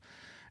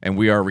And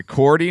we are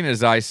recording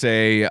as I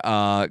say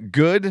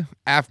good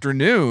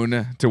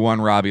afternoon to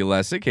one Robbie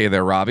Lessig. Hey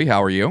there, Robbie.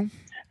 How are you?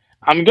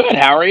 I'm good.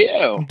 How are you?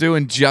 I'm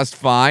doing just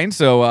fine.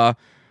 So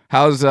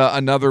how's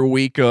another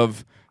week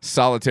of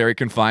solitary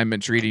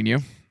confinement treating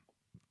you?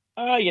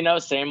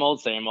 Same old,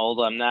 same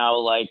old. I'm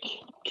now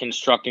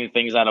constructing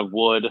things out of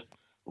wood,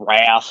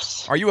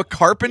 rafts. Are you a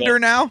carpenter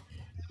now?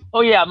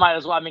 Oh yeah, might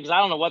as well. I mean, because I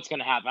don't know what's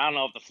gonna happen. I don't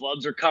know if the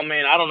floods are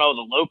coming. I don't know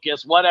the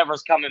locusts,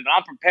 whatever's coming. But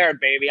I'm prepared,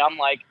 baby. I'm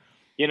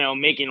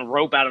making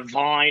rope out of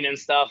vine and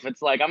stuff.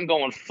 It's like I'm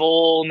going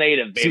full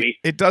native, baby. See,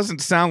 it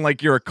doesn't sound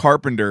like you're a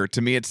carpenter.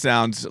 To me, it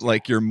sounds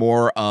like you're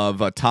more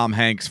of Tom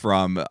Hanks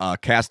from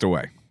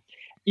Castaway.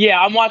 Yeah,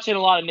 I'm watching a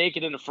lot of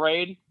Naked and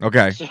Afraid.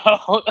 Okay.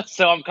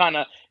 So I'm kind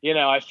of,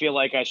 I feel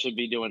like I should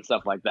be doing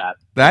stuff like that.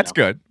 That's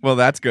good. Well,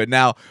 that's good.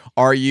 Now,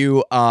 are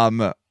you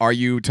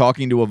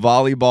talking to a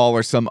volleyball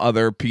or some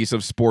other piece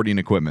of sporting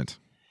equipment?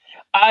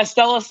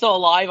 Stella's still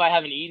alive. I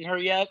haven't eaten her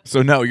yet.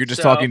 So no, you're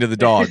just talking to the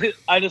dog.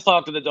 I just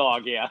talked to the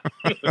dog, yeah.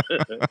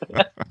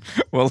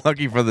 Well,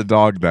 lucky for the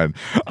dog then.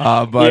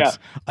 But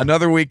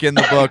another week in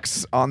the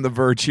books, on the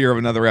verge here of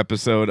another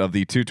episode of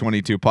the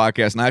 222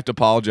 podcast. And I have to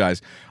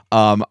apologize.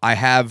 I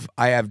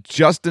have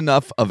just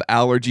enough of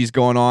allergies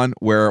going on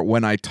where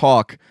when I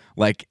talk,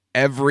 like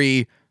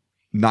every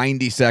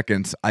 90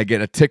 seconds, I get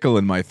a tickle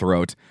in my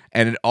throat,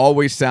 and it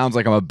always sounds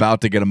like I'm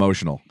about to get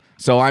emotional.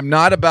 So I'm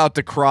not about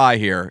to cry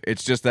here.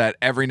 It's just that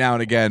every now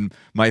and again,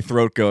 my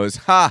throat goes,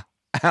 ha,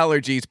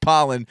 allergies,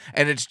 pollen.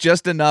 And it's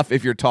just enough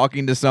if you're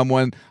talking to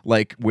someone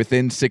like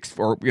within 6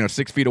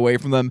 feet away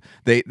from them,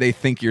 they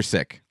think you're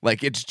sick.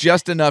 Like it's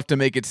just enough to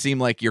make it seem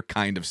like you're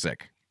kind of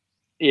sick.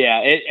 Yeah.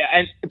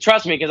 And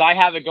trust me, because I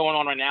have it going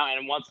on right now.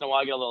 And once in a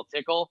while I get a little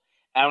tickle.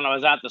 And when I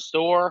was at the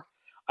store,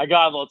 I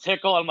got a little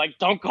tickle. I'm like,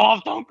 don't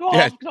cough, don't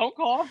cough.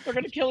 They're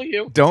going to kill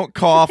you. Don't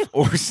cough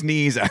or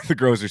sneeze at the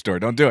grocery store.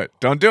 Don't do it.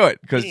 Don't do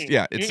it. Because,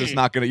 it's just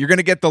not going to – you're going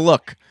to get the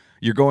look.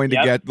 You're going to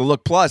get the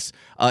look. Plus,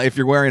 if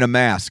you're wearing a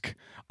mask,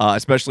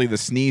 especially the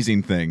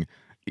sneezing thing,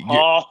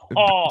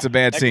 it's a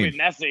bad scene.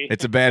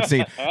 It's a bad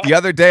scene. The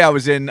other day I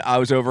was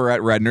over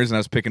at Redner's and I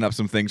was picking up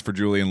some things for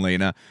Julie and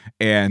Lena,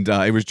 and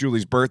it was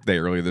Julie's birthday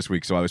earlier this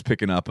week, so I was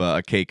picking up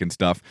a cake and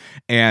stuff,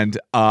 and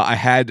I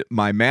had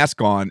my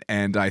mask on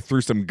and I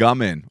threw some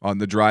gum in on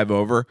the drive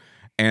over,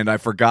 and I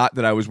forgot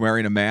that I was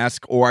wearing a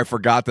mask, or I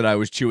forgot that I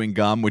was chewing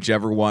gum,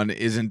 whichever one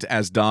isn't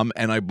as dumb,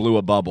 and I blew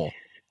a bubble.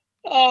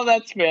 Oh,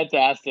 that's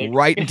fantastic.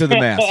 Right into the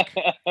mask.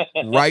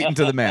 Right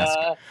into the mask.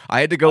 I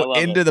had to go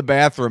into the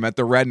bathroom at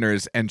the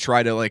Redner's and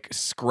try to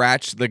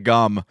scratch the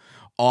gum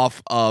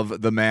off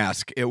of the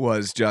mask. It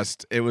was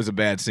a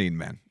bad scene,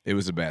 man. It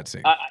was a bad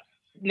scene.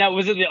 Now,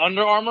 was it the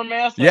Under Armour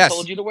mask that I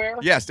told you to wear?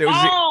 Yes. It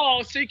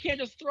was so you can't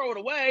just throw it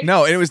away.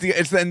 No,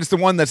 it's the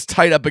one that's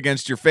tight up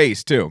against your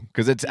face too,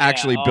 because it's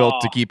actually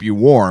built to keep you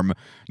warm,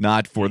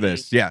 not for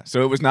this. Yeah,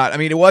 so it was not. I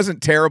mean, it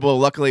wasn't terrible.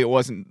 Luckily, it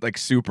wasn't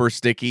super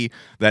sticky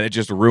that it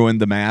just ruined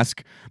the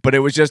mask. But it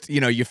was just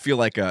you feel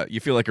like a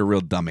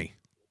real dummy.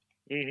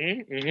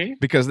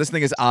 Because this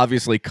thing is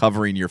obviously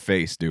covering your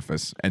face,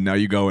 doofus, and now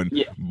you go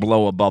and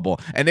blow a bubble.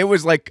 And it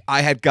was like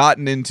I had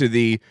gotten into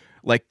the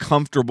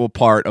comfortable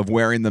part of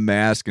wearing the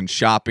mask and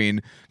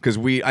shopping, because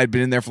I'd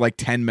been in there for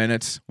 10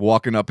 minutes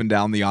walking up and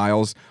down the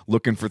aisles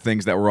looking for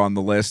things that were on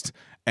the list,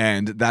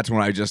 and that's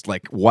when I just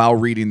while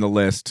reading the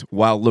list,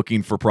 while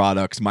looking for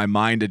products, my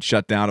mind had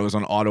shut down. It was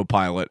on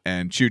autopilot,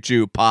 and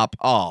choo pop.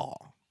 Oh.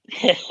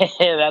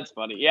 That's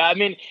funny. Yeah, I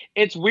mean,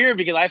 it's weird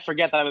because I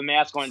forget that I have a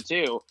mask on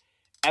too,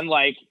 and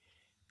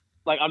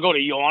I'll go to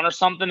yawn or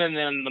something, and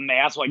then the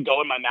mask will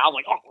go in my mouth,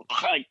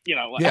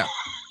 yeah.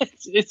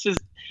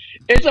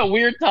 It's a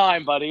weird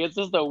time, buddy. It's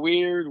just a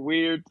weird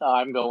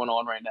time going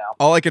on right now.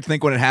 All I could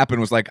think when it happened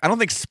was I don't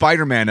think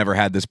Spider-Man ever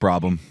had this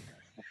problem.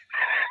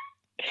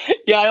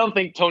 Yeah, I don't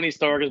think Tony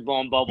Stark is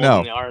blowing bubbles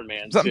in the Iron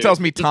Man. Something tells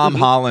me Tom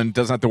Holland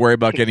doesn't have to worry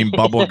about getting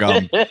bubble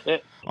gum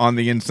on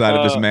the inside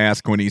of his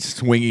mask when he's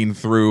swinging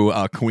through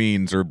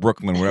Queens or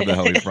Brooklyn, wherever the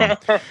hell he's from.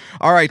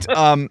 All right.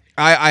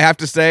 I have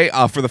to say,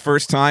 for the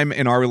first time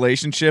in our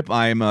relationship,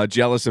 I'm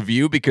jealous of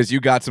you because you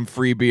got some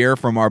free beer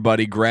from our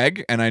buddy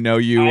Greg, and I know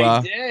you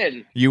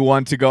did. You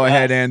want to go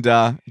ahead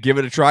and give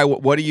it a try.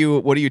 What are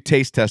you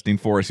taste testing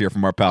for us here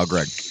from our pal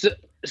Greg?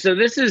 So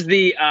this is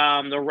the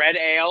red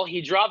ale.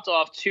 He dropped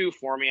off 2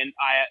 for me, and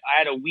I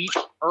had a wheat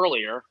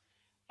earlier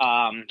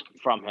from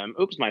him.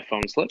 Oops, my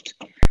phone slipped.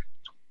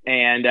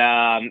 And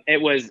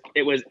it was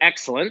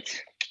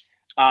excellent.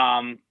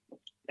 And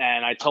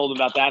I told him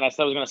about that. And I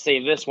said I was going to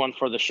save this one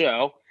for the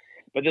show.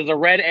 But there's a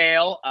red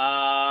ale,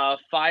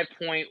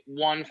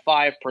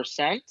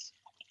 5.15%.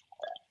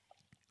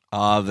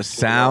 The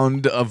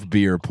sound of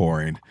beer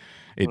pouring.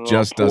 It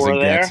just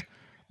doesn't get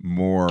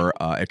more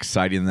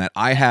exciting than that.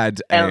 I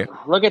had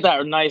look at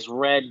that nice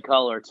red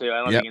color too. I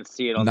don't know if you can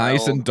see it on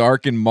nice and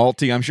dark and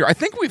malty. I'm sure. I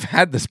think we've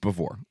had this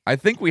before. I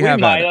think we have.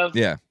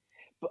 Yeah.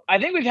 I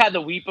think we've had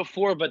the wheat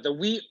before, but the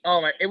wheat,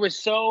 it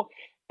was so.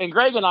 And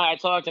Greg and I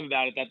talked to him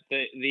about it, that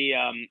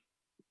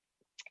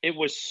it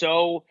was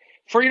so,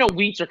 for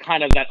wheats are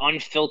kind of that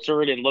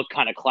unfiltered and look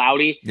kind of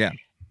cloudy. Yeah.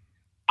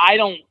 I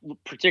don't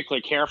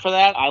particularly care for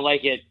that. I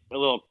like it a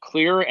little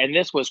clearer, and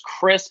this was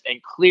crisp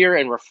and clear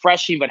and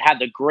refreshing, but had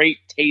the great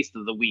taste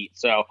of the wheat.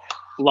 So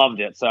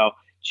loved it. So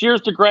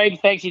cheers to Greg.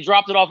 Thanks. He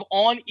dropped it off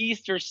on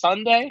Easter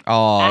Sunday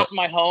at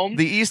my home.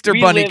 The Easter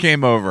Bunny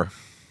came over.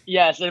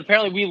 Yes, and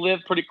apparently we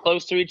live pretty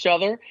close to each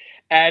other.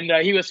 And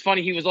he was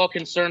funny. He was all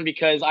concerned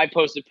because I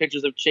posted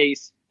pictures of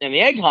Chase and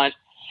the egg hunt.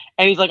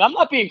 And he's like, I'm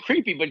not being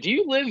creepy, but do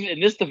you live in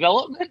this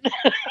development?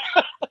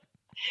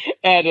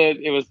 And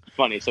it was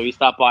funny. So he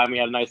stopped by and we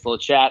had a nice little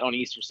chat on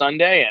Easter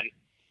Sunday.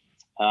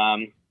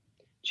 And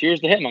cheers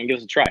to him. I'm going to give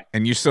us a try.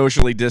 And you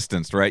socially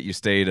distanced, right? You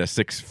stayed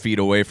 6 feet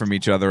away from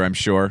each other, I'm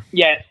sure.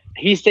 Yeah.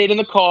 He stayed in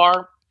the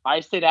car. I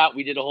stayed out.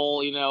 We did a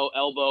whole,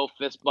 elbow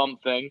fist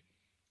bump thing.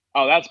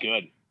 Oh, that's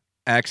good.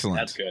 Excellent.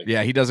 That's good.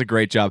 Yeah, he does a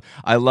great job.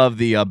 I love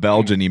the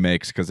Belgian he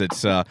makes because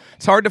it's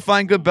hard to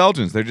find good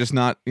Belgians. They're just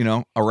not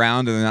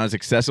around, and they're not as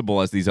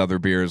accessible as these other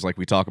beers like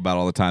we talk about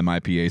all the time,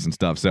 IPAs and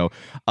stuff. So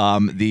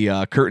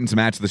the curtains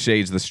match the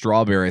shades. The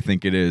strawberry, I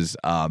think it is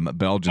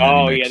Belgian.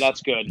 Oh yeah,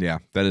 that's good. Yeah,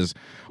 that is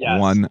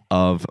one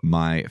of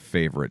my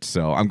favorites.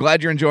 So I'm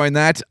glad you're enjoying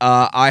that.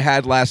 I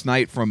had last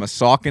night from a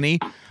Saucony.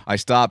 I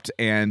stopped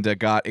and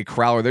got a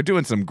crowler. They're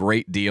doing some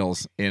great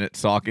deals in at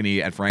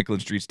Saucony at Franklin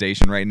Street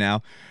Station right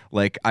now.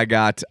 Like I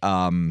got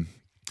a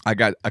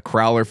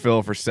crowler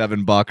fill for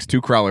 $7,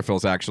 2 crowler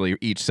fills actually,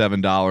 each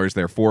 $7.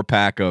 They're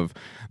 4-pack of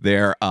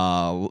their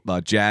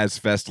Jazz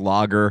Fest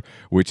lager,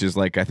 which is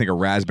like I think a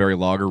raspberry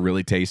lager,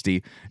 really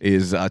tasty,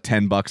 is $10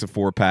 a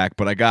 4-pack.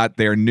 But I got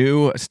their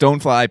new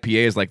Stonefly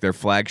IPA is like their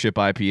flagship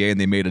IPA, and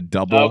they made a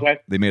double. Okay.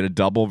 They made a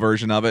double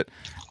version of it,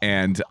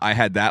 and I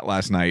had that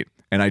last night.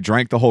 And I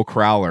drank the whole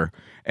crowler,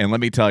 and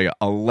let me tell you,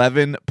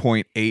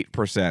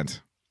 11.8%.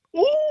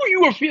 Ooh,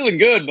 you were feeling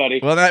good, buddy.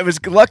 Well, that was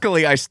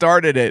luckily I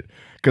started it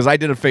because I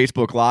did a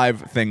Facebook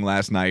Live thing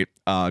last night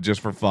just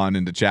for fun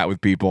and to chat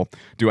with people,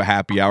 do a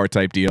happy hour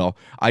type deal.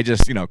 I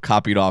just,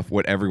 copied off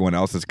what everyone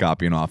else is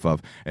copying off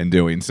of and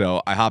doing.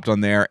 So I hopped on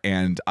there,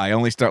 and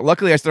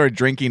luckily I started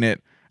drinking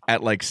it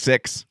at like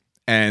 6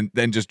 and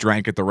then just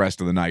drank it the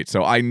rest of the night.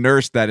 So I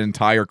nursed that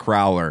entire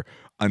crowler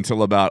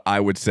until about, I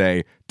would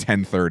say,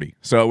 10:30.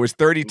 So it was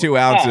 32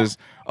 ounces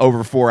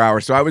over 4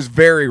 hours. So I was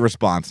very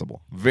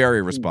responsible.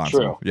 Very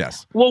responsible. True.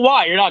 Yes. Well,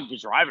 why? You're not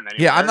driving anywhere.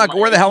 Yeah, I'm not.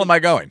 Where the hell am I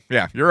going?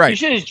 Yeah, you're right. You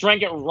should have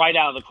drank it right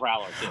out of the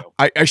crowler, too.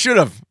 I should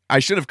have.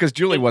 Because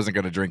Julie wasn't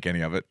going to drink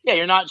any of it. Yeah,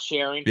 you're not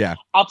sharing. Yeah.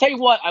 I'll tell you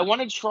what. I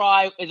want to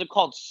try. Is it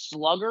called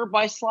Slugger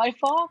by Sly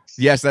Fox?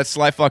 Yes, that's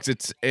Sly Fox.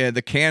 It's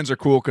the cans are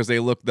cool because they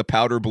look the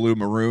powder blue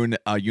maroon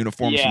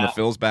uniforms from the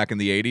Phils back in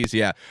the 80s.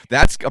 Yeah,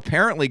 that's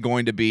apparently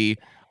going to be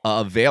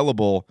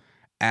available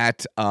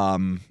at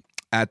the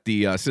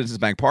Citizens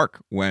Bank Park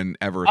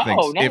whenever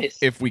nice.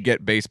 if we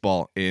get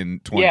baseball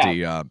in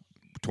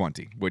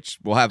 2020, which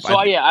we'll have. So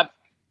I think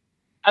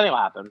it'll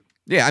happen.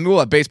 Yeah, I mean we'll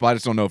have baseball. I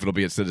just don't know if it'll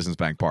be at Citizens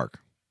Bank Park.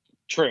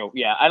 True.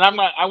 Yeah, and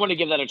I want to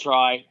give that a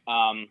try.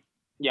 I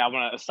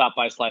want to stop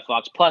by Sly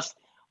Fox. Plus,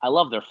 I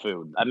love their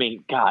food. I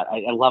mean, God,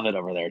 I love it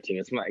over there too.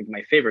 It's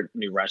my favorite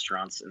new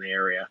restaurants in the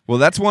area. Well,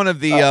 that's one of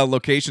the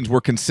locations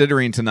we're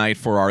considering tonight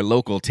for our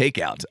local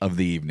takeout of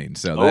the evening.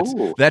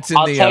 So that's in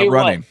the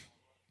running.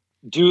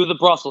 Do the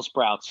Brussels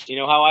sprouts. You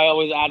know how I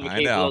always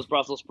advocate for those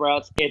Brussels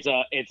sprouts? It's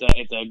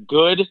a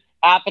good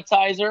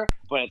appetizer,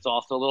 but it's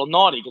also a little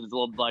naughty because it's a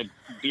little like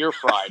beer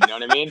fried. You know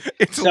what I mean?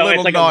 It's a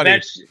little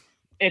naughty.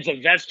 It's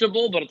a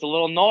vegetable, but it's a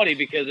little naughty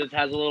because it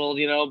has a little,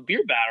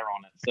 beer batter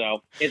on it.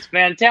 So it's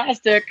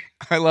fantastic.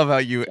 I love how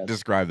you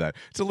describe that.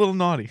 It's a little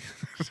naughty.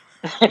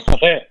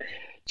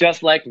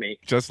 Just like me.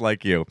 Just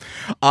like you.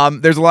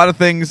 There's a lot of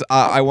things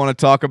I want to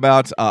talk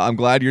about. I'm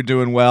glad you're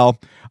doing well.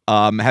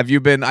 Have you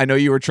been, I know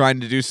you were trying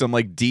to do some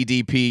like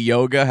DDP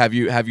yoga. Have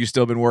you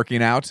still been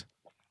working out?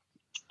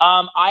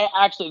 I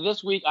actually,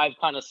 this week I've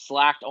kind of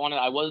slacked on it.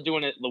 I was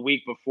doing it the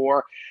week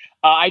before.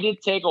 I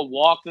did take a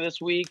walk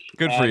this week.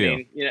 Good for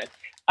you.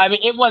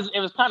 It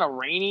was kind of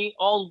rainy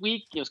all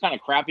week. It was kind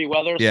of crappy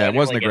weather. Yeah, it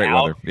wasn't a great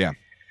weather. Yeah.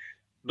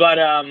 But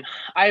I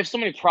have so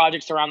many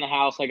projects around the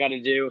house I got to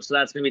do. So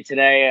that's going to be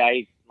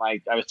today. I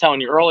was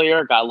telling you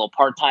earlier, got a little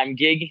part-time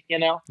gig,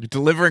 You're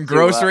delivering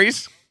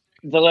groceries?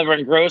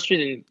 Delivering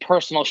groceries and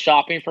personal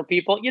shopping for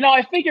people.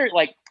 I figured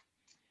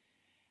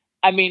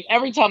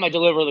every time I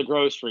deliver the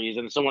groceries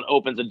and someone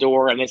opens a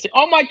door and they say,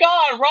 "Oh my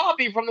God,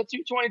 Robbie from the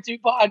 222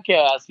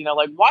 podcast,"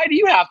 why do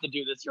you have to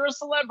do this? You're a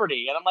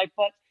celebrity. And I'm like,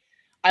 but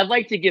I'd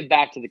like to give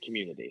back to the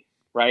community,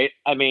 right?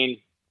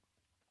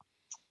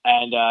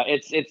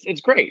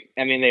 It's great.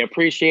 They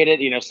appreciate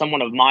it.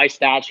 Someone of my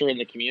stature in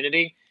the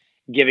community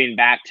giving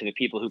back to the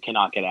people who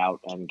cannot get out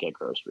and get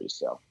groceries.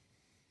 So.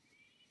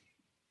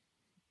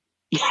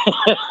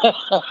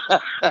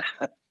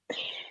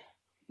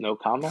 No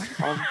comment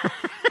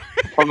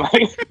from my.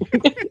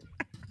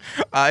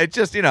 It's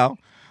just I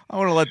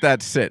want to let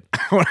that sit.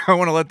 I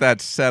want to let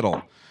that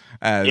settle,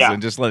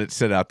 and just let it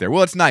sit out there.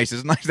 Well, it's nice.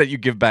 It's nice that you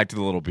give back to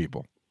the little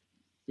people.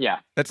 Yeah,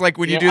 that's like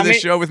when you do this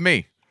show with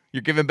me.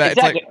 You're giving back.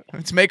 Exactly.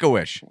 It's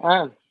Make-A-Wish.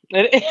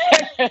 It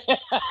is.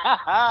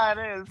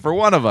 For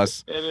one of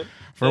us. It is.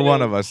 For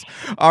one of us.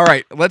 All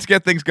right, let's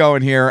get things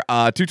going here.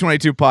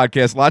 222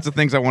 podcast. Lots of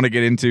things I want to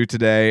get into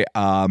today.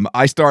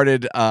 I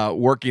started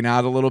working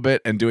out a little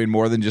bit and doing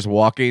more than just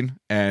walking,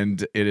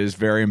 and it is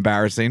very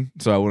embarrassing.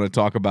 So I want to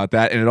talk about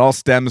that. And it all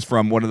stems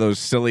from one of those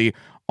silly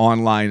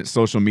online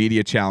social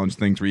media challenge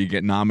things where you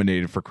get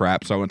nominated for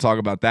crap. So I want to talk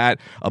about that.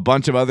 A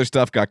bunch of other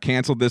stuff got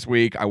canceled this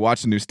week. I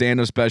watched a new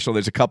stand-up special.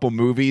 There's a couple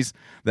movies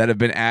that have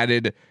been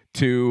added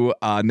to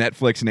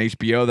Netflix and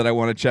HBO that I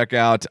want to check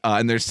out.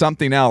 And there's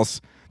something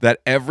else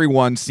that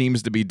everyone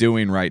seems to be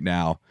doing right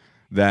now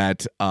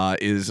that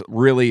is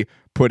really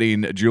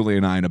putting Julie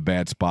and I in a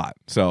bad spot.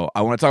 So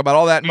I want to talk about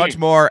all that and much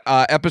more.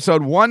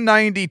 Episode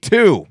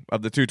 192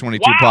 of the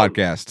 222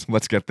 podcast.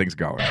 Let's get things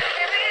going.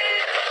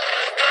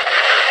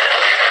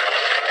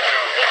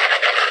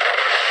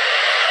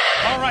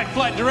 All right,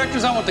 flight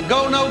directors, I want the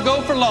go, no,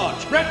 go for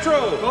launch.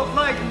 Retro. Go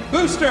flight.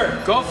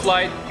 Booster. Go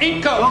flight.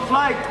 Eco. Go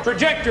flight.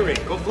 Trajectory.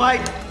 Go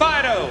flight.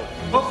 Fido.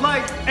 Go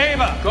flight.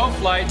 Ava. Go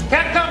flight.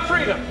 Capcom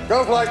Freedom.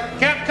 Go flight.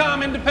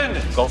 Capcom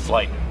Independence. Go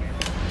flight.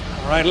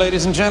 All right,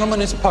 ladies and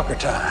gentlemen, it's pucker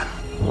time.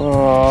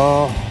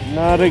 Oh,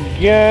 not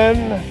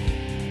again.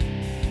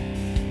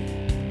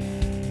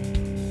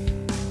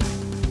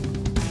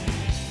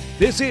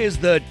 This is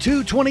the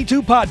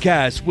 222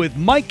 podcast with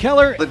Mike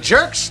Keller The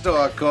jerk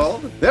store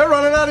called. They're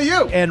running out of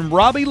you. and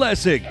Robbie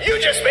Lessig. You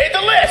just made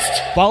the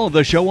list! Follow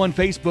the show on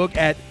Facebook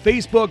at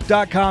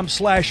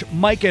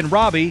facebook.com/Mike and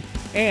Robbie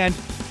and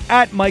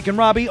at Mike and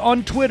Robbie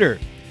on Twitter.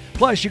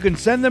 Plus, you can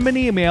send them an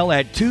email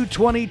at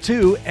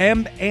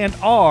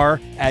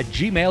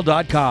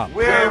 222mnr@gmail.com.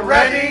 We're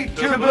ready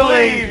to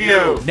believe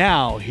you.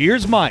 Now,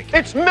 here's Mike.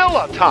 It's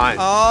Miller time.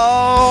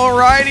 All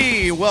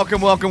righty.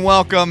 Welcome.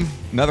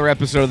 Another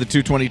episode of the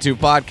 222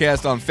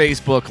 podcast on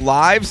Facebook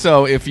Live.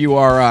 So if you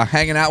are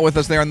hanging out with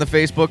us there on the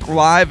Facebook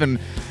Live and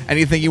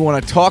anything you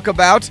want to talk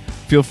about,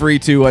 feel free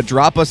to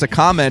drop us a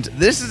comment.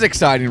 This is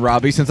exciting,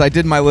 Robbie, since I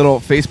did my little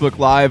Facebook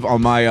Live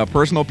on my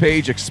personal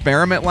page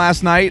experiment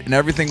last night and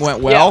everything went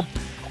well.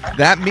 Yeah.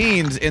 That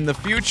means in the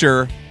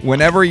future,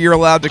 whenever you're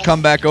allowed to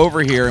come back over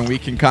here and we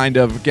can kind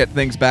of get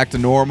things back to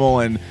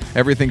normal and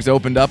everything's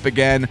opened up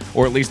again,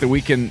 or at least that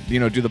we can,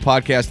 do the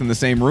podcast in the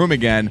same room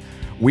again,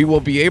 we will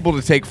be able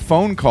to take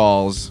phone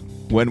calls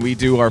when we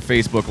do our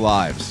Facebook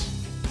Lives.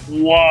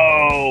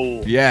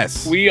 Whoa.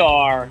 Yes. We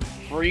are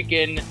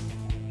freaking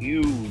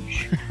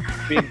huge.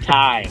 Big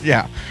time.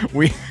 Yeah.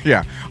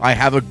 I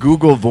have a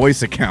Google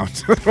Voice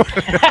account that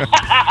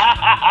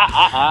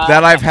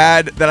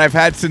I've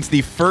had since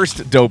the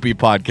first Dopey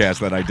podcast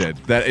that I did.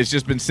 That it's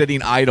just been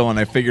sitting idle, and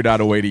I figured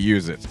out a way to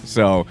use it.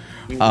 So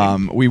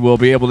we will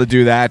be able to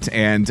do that.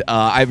 And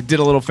I did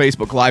a little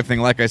Facebook Live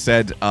thing. Like I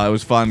said, it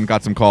was fun.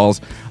 Got some calls.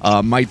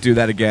 Might do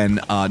that again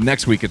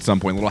next week at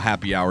some point. A little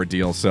happy hour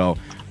deal. So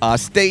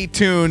stay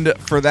tuned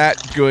for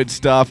that good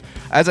stuff.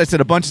 As I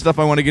said, a bunch of stuff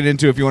I want to get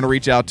into. If you want to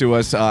reach out to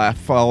us,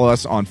 follow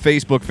us on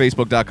Facebook,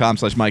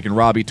 facebook.com/Mike and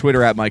Robbie,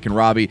 Twitter at Mike and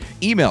Robbie,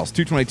 emails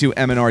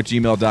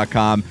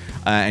 222mnr@gmail.com,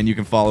 and you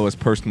can follow us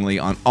personally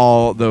on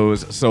all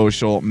those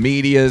social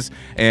medias.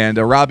 And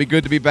Robbie,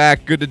 good to be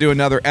back. Good to do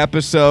another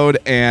episode,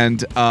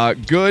 and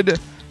good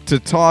to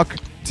talk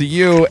to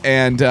you.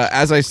 And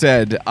as I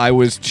said, I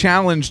was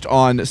challenged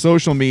on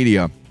social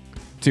media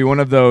to one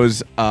of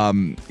those,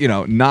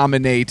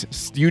 nominate,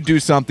 you do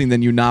something,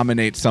 then you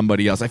nominate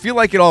somebody else. I feel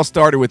like it all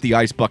started with the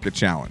Ice Bucket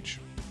Challenge.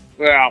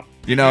 Yeah.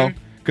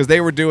 Because they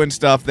were doing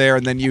stuff there,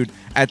 and then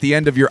at the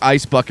end of your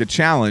Ice Bucket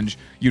Challenge,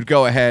 you'd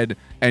go ahead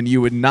and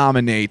you would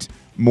nominate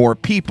more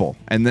people.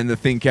 And then the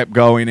thing kept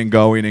going and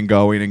going and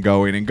going and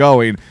going and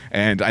going,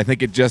 and I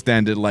think it just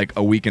ended like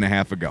a week and a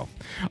half ago.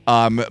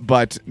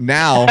 But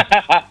now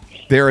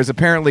there is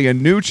apparently a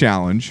new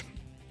challenge,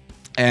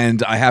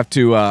 and I have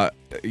to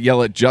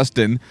yell at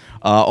Justin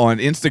on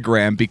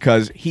Instagram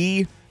because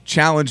he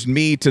challenged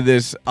me to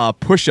this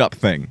push-up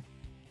thing.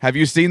 Have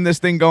you seen this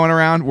thing going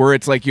around where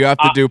it's like you have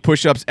to do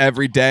push-ups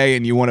every day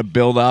and you want to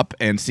build up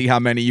and see how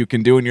many you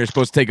can do, and you're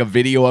supposed to take a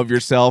video of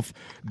yourself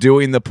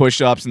doing the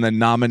push-ups and then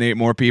nominate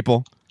more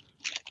people?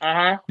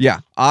 Uh-huh. Yeah,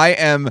 I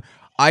am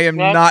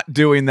not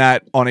doing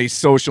that on a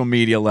social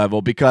media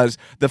level because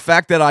the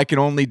fact that I can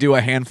only do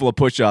a handful of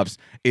push-ups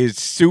is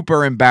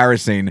super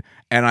embarrassing,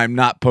 and I'm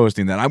not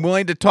posting that. I'm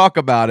willing to talk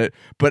about it,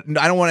 but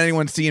I don't want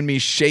anyone seeing me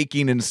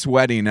shaking and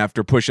sweating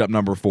after push-up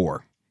number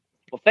 4.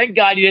 Well, thank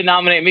God you didn't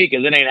nominate me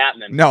because it ain't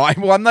happening. No,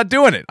 I'm not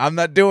doing it. I'm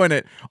not doing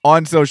it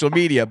on social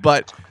media,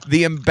 but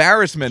the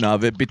embarrassment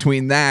of it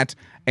between that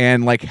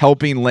and like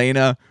helping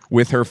Lena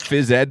with her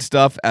phys ed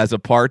stuff as a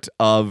part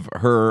of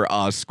her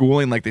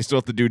schooling. Like they still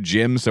have to do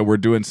gym, so we're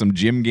doing some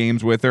gym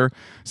games with her.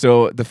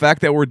 So the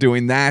fact that we're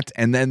doing that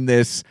and then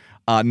this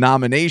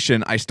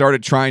nomination, I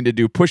started trying to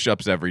do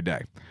push-ups every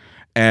day.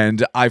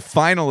 And I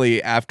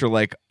finally, after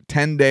like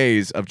 10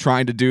 days of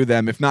trying to do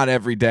them, if not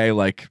every day,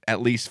 like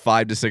at least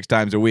 5 to 6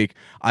 times a week,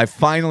 I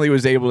finally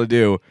was able to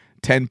do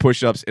 10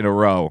 push-ups in a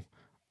row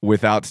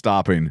without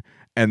stopping.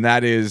 And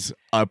that is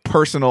a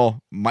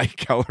personal Mike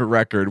Keller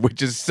record,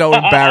 which is so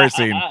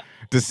embarrassing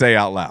to say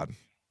out loud.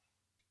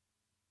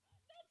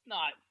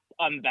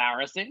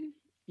 embarrassing.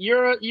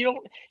 You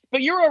don't,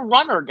 but you're a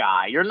runner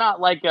guy. You're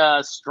not like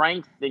a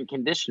strength and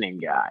conditioning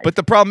guy. But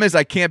the problem is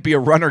I can't be a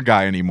runner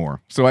guy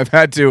anymore. So I've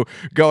had to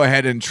go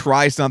ahead and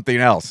try something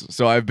else.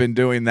 So I've been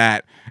doing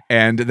that.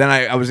 And then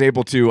I was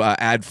able to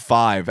add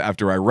 5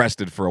 after I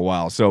rested for a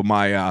while. So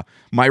my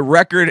my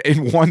record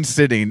in one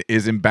sitting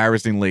is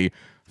embarrassingly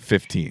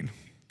 15.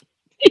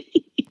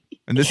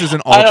 And this is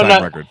an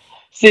all-time record.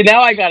 See,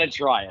 now I got to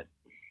try it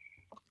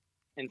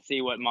and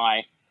see what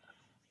my...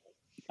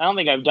 I don't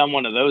think I've done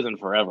one of those in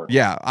forever.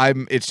 Yeah,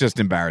 it's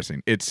just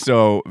embarrassing. It's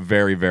so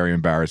very, very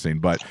embarrassing.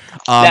 But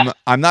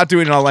I'm not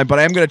doing it online, but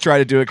I am going to try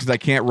to do it because I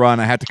can't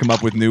run. I had to come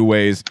up with new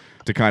ways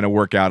to kind of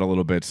work out a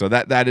little bit. So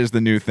that is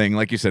the new thing.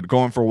 Like you said,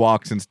 going for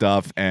walks and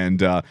stuff,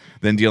 and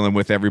then dealing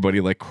with everybody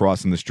like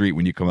crossing the street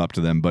when you come up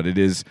to them. But it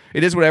is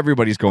what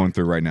everybody's going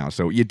through right now.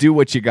 So you do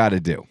what you got to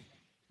do.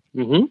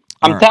 Mm-hmm.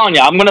 I'm telling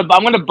you, I'm gonna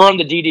burn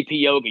the DDP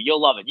yoga.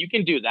 You'll love it. You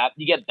can do that.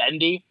 You get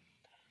bendy.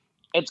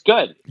 It's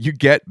good. You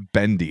get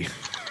bendy.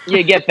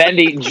 You get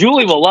bendy.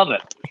 Julie will love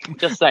it.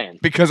 Just saying.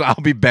 Because I'll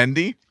be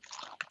bendy?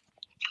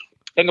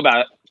 Think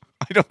about it.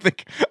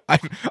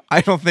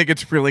 I don't think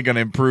it's really going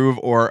to improve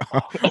or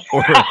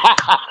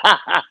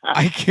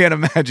I can't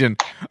imagine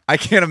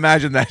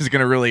that is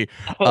going to really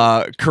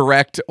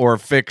correct or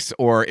fix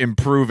or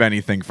improve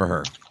anything for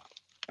her.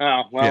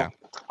 Oh, well. Yeah.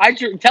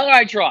 Tell her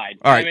I tried.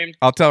 All right,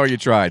 I'll tell her you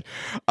tried.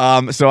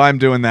 So I'm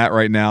doing that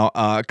right now.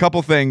 A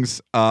couple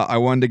things I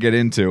wanted to get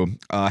into.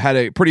 Had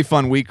a pretty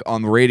fun week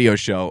on the radio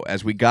show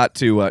as we got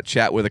to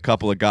chat with a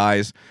couple of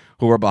guys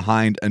who are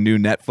behind a new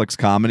Netflix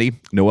comedy.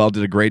 Noel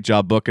did a great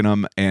job booking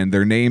them, and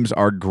their names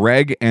are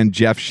Greg and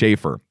Jeff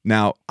Schaefer.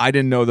 Now, I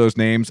didn't know those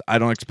names. I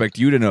don't expect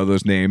you to know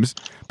those names,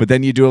 but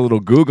then you do a little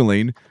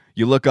Googling,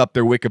 you look up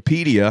their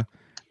Wikipedia,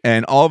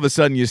 and all of a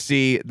sudden you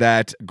see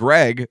that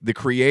Greg, the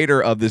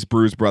creator of this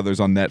Bruise Brothers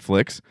on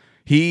Netflix,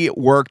 he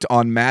worked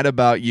on Mad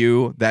About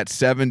You, That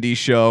 70s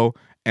Show,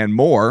 and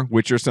more,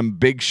 which are some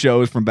big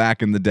shows from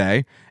back in the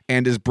day.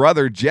 And his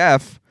brother,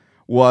 Jeff,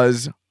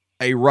 was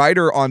a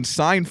writer on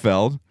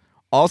Seinfeld,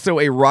 also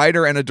a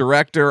writer and a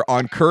director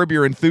on Curb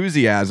Your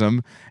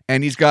Enthusiasm,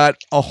 and he's got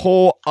a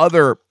whole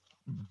other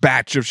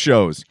batch of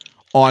shows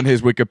on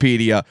his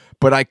Wikipedia,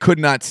 but I could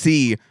not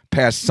see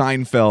past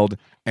Seinfeld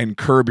and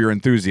Curb Your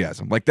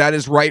Enthusiasm. Like, that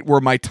is right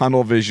where my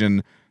tunnel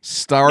vision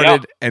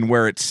started and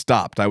where it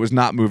stopped. I was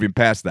not moving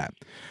past that.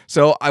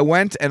 So I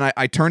went and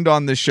I turned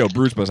on this show,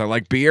 Bruise Buzz. I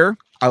like beer.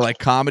 I like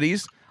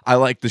comedies. I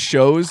like the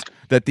shows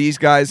that these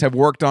guys have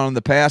worked on in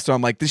the past. So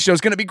I'm like, this show's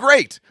going to be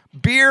great.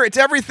 Beer, it's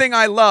everything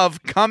I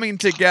love coming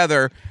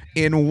together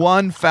in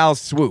one foul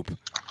swoop.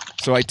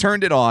 So I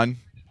turned it on,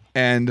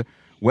 and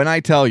when I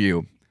tell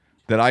you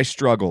that I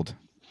struggled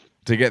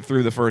to get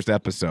through the first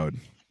episode,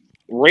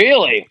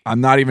 really,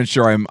 I'm not even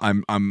sure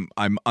I'm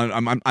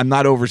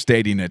not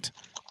overstating it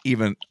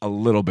even a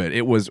little bit.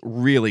 It was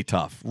really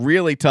tough,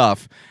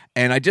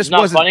 and I just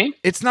wasn't. Funny?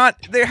 It's not.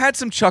 There had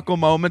some chuckle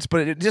moments,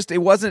 but it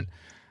wasn't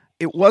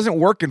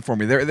working for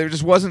me. There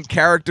just wasn't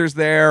characters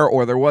there,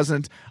 or there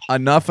wasn't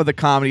enough of the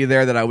comedy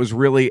there that I was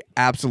really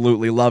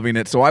absolutely loving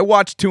it. So I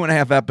watched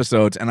 2.5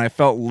 episodes, and I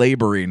felt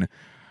laboring.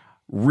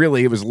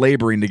 Really, it was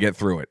laboring to get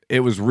through it.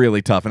 It was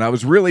really tough, and I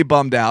was really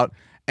bummed out.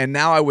 And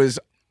now I was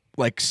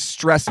like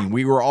stressing.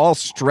 We were all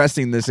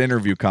stressing this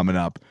interview coming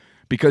up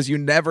because you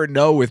never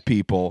know with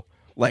people.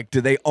 Like, do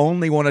they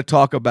only want to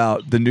talk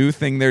about the new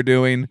thing they're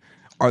doing?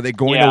 Are they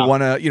going to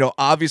want to,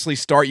 obviously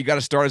you got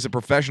to start as a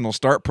professional,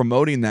 start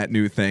promoting that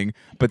new thing.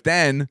 But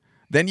then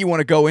you want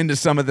to go into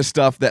some of the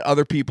stuff that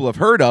other people have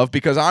heard of,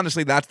 because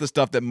honestly, that's the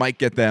stuff that might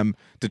get them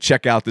to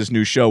check out this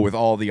new show with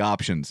all the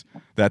options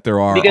that there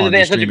are. Because on they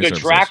have these such a good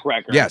streaming track services.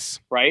 record. Yes.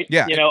 Right?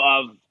 Yeah.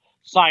 Of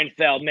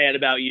Seinfeld, Mad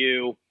About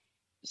You,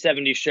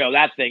 70s Show,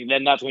 that thing,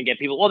 then that's going to get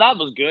people, well, that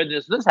was good.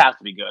 This has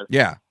to be good.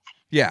 Yeah.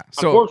 Yeah.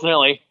 So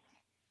unfortunately,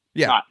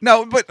 yeah.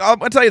 No, but I'll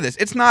tell you this.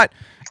 It's not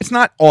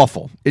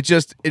awful. It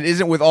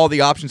isn't with all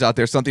the options out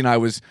there. Something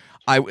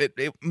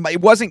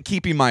it wasn't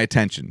keeping my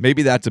attention.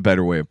 Maybe that's a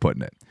better way of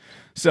putting it.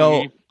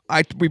 So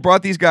we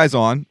brought these guys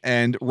on,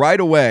 and right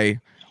away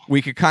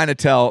we could kind of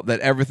tell that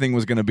everything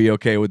was going to be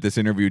okay with this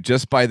interview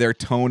just by their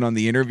tone on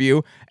the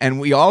interview. And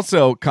we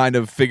also kind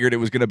of figured it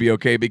was going to be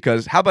okay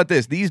because how about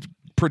this? These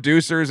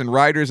producers and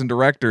writers and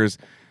directors,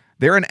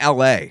 they're in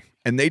LA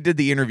and they did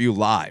the interview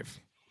live.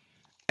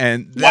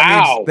 And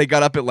that means they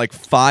got up at like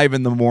 5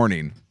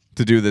 a.m.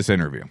 to do this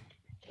interview.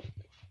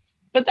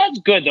 But that's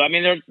good, though. I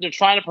mean, they're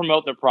trying to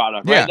promote their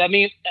product, right? Yeah. I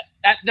mean,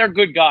 they're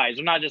good guys.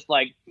 They're not just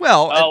like,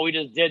 we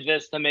just did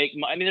this to make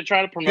money. I mean, they're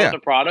trying to promote the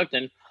product,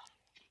 and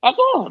that's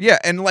all. Yeah,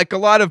 and like a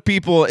lot of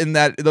people in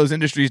those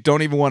industries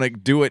don't even want to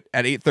do it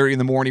at 8:30 in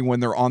the morning when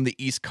they're on the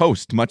East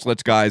Coast, much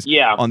less guys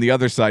on the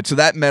other side. So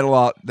that meant a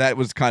lot. That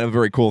was kind of a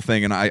very cool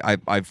thing, and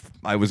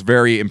I was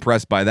very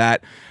impressed by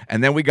that.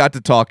 And then we got to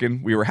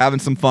talking. We were having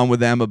some fun with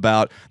them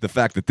about the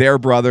fact that they're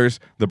brothers,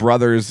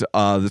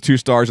 the 2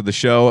 stars of the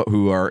show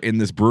who are in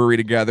this brewery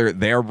together,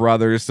 they're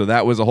brothers. So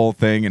that was a whole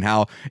thing, and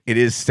how it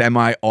is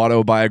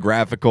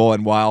semi-autobiographical.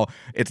 And while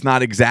it's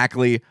not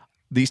exactly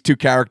these two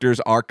characters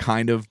are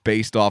kind of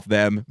based off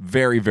them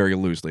very, very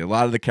loosely. A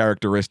lot of the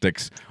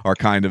characteristics are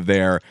kind of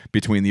there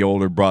between the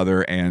older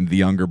brother and the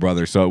younger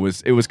brother. So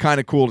it was kind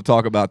of cool to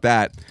talk about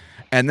that.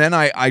 And then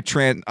I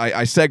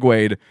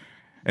segued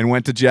and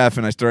went to Jeff,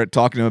 and I started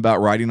talking to him about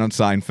writing on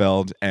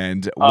Seinfeld.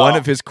 And one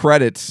of his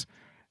credits,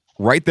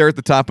 right there at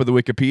the top of the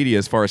Wikipedia,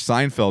 as far as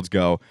Seinfeld's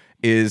go,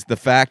 is the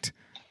fact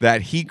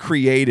that he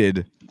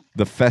created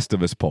the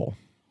Festivus poll,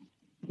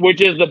 which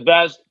is the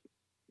best,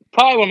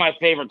 probably one of my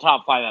favorite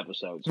top 5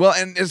 episodes. Well,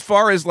 and as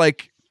far as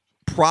like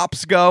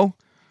props go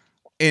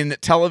in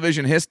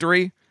television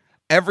history,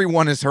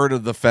 everyone has heard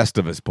of the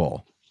Festivus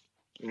poll.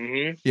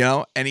 Mm-hmm. You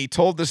know, and he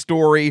told the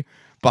story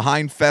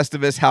behind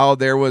Festivus, how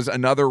there was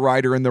another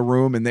writer in the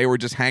room and they were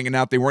just hanging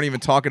out. They weren't even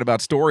talking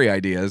about story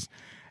ideas.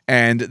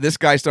 And this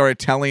guy started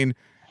telling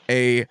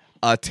a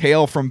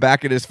tale from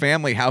back at his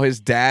family, how his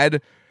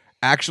dad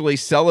actually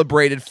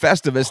celebrated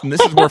Festivus, and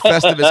this is where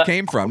Festivus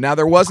came from. Now,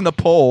 there wasn't a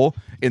poll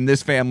in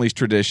this family's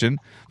tradition.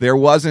 There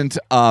wasn't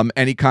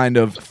any kind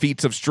of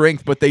feats of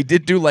strength, but they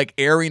did do like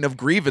airing of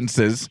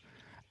grievances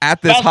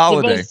at this Festivus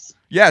holiday.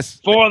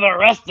 Yes. For the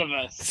rest of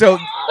us. So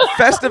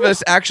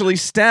Festivus actually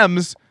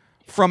stems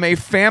from a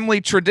family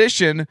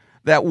tradition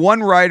that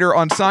one writer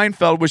on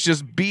Seinfeld was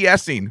just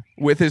BSing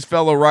with his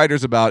fellow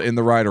writers about in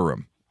the writer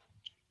room.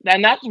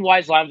 And that's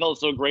why Seinfeld is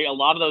so great. A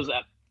lot of those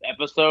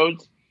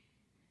episodes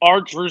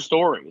are true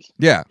stories.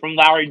 Yeah. From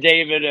Larry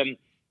David and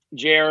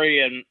Jerry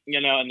and,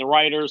 and the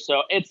writers.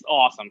 So it's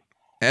awesome.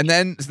 And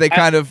then they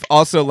kind of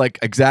also like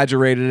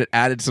exaggerated it,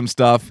 added some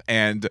stuff,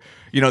 and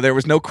there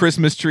was no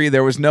Christmas tree,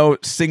 there was no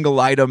single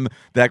item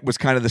that was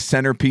kind of the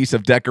centerpiece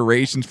of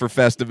decorations for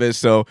Festivus.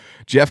 So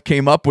Jeff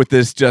came up with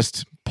this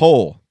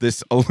pole,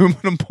 this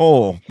aluminum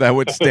pole that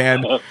would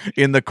stand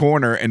in the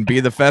corner and be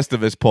the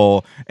Festivus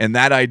pole, and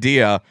that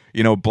idea,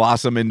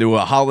 blossom into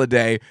a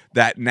holiday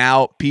that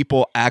now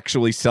people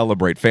actually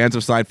celebrate. Fans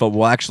of Seinfeld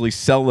will actually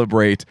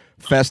celebrate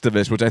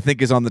Festivus, which I think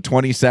is on the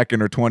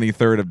 22nd or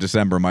 23rd of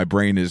December. My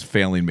brain is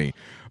failing me.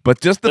 But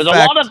just There's a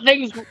lot of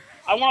things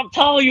I want to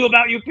tell you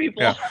about you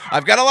people. Yeah,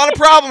 I've got a lot of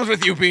problems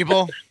with you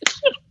people.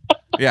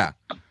 Yeah.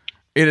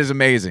 It is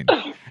amazing.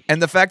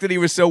 And the fact that he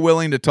was so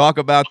willing to talk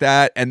about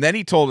that, and then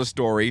he told a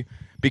story,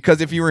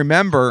 because if you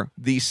remember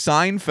the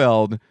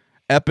Seinfeld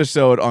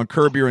episode on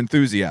Curb Your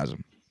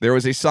Enthusiasm, there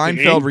was a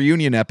Seinfeld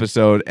reunion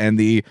episode, and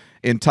the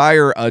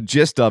entire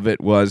gist of it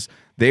was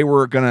they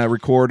were going to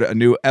record a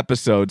new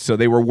episode, so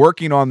they were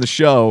working on the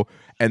show,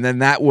 and then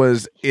that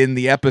was in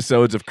the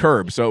episodes of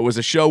Curb, so it was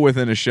a show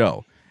within a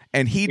show.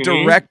 And he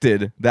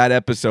directed that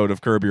episode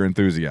of Curb Your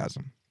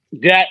Enthusiasm.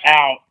 Get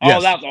out. Yes.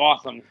 Oh, that's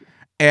awesome.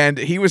 And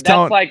he was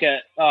that's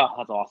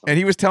awesome. And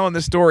he was telling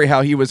the story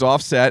how he was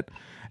offset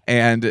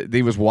and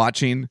he was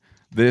watching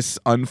this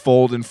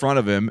unfold in front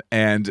of him,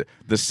 and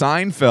the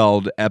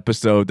Seinfeld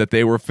episode that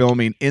they were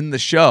filming in the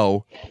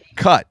show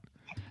cut.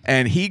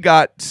 And he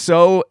got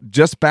so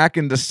just back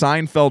into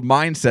Seinfeld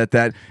mindset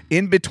that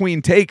in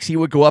between takes, he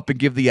would go up and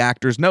give the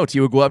actors notes.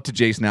 He would go up to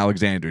Jason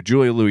Alexander,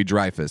 Julia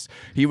Louis-Dreyfus.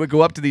 He would go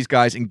up to these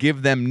guys and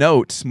give them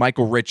notes,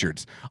 Michael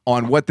Richards,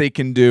 on what they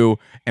can do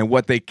and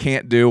what they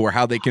can't do or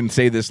how they can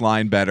say this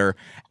line better.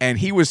 And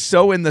he was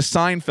so in the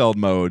Seinfeld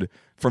mode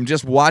from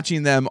just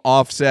watching them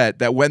offset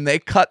that when they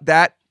cut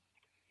that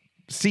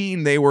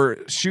scene they were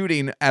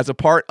shooting as a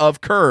part of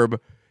Curb,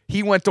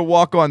 he went to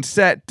walk on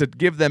set to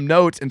give them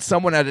notes, and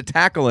someone had to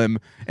tackle him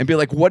and be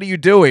like, "What are you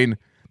doing?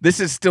 This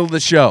is still the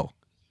show."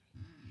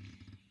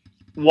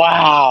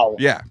 Wow.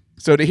 Yeah.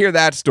 So to hear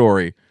that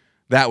story,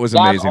 that was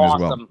amazing as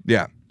well.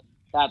 Yeah.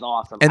 That's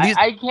awesome. And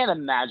I can't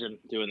imagine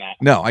doing that.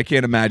 No, I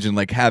can't imagine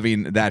like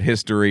having that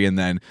history and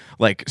then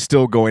like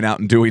still going out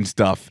and doing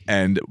stuff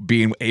and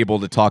being able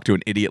to talk to an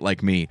idiot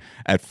like me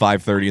at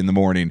 5:30 in the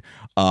morning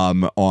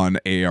on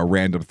a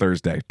random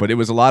Thursday. But it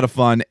was a lot of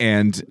fun,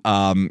 and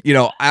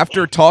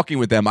after talking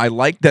with them, I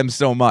liked them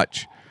so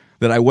much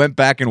that I went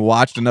back and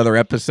watched another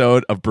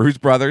episode of Bruce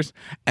Brothers,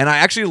 and I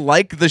actually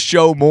like the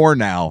show more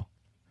now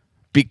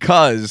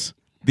because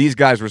these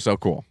guys were so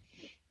cool.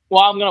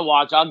 Well, I'm gonna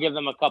watch. I'll give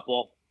them a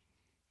couple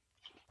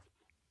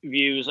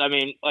views. I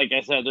mean, like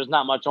I said, there's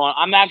not much on.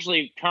 I'm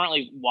actually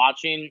currently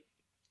watching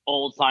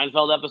old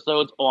Seinfeld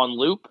episodes on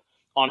loop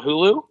on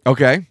Hulu.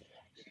 Okay.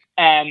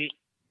 And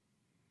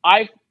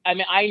I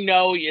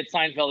know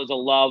Seinfeld is a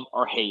love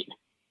or hate.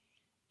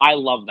 I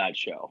love that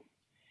show.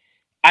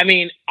 I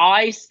mean,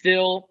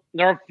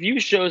 there are a few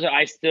shows that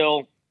I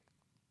still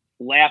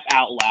laugh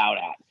out loud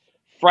at.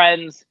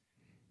 Friends,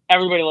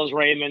 Everybody Loves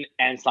Raymond,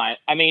 and Seinfeld.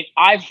 I mean,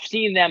 I've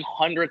seen them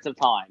hundreds of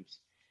times,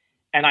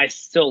 and I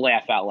still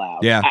laugh out loud.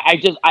 Yeah.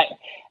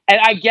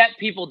 I get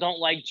people don't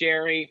like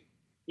Jerry,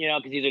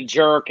 because he's a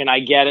jerk, and I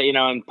get it,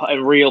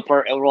 in real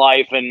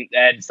life and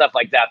stuff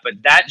like that. But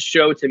that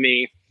show to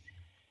me,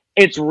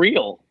 it's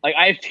real. Like,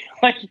 I feel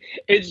like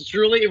it's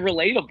truly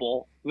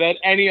relatable than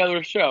any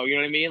other show. You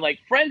know what I mean? Like,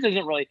 Friends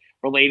isn't really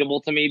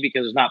relatable to me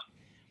because there's not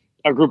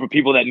a group of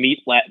people that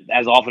meet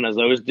as often as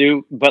those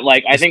do. But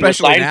like, I think with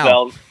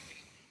Seinfeld,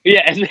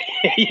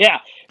 yeah.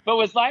 But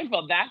with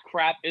Seinfeld, that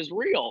crap is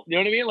real. You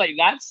know what I mean? Like,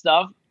 that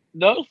stuff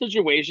those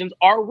situations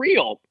are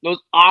real. Those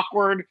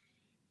awkward,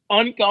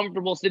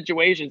 uncomfortable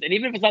situations. And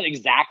even if it's not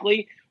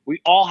exactly,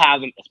 we all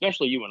have them,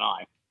 especially you and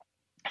I,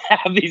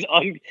 have these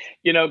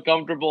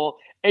comfortable.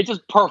 It's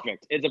just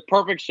perfect. It's a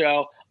perfect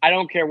show. I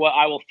don't care what.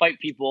 I will fight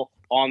people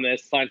on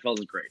this. Seinfeld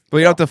is great. Well,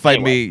 you don't have to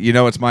fight me. You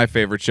know it's my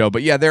favorite show.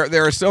 But yeah,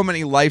 there are so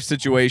many life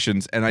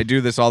situations, and I do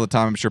this all the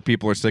time. I'm sure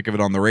people are sick of it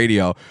on the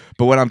radio.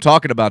 But when I'm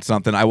talking about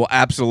something, I will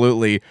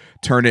absolutely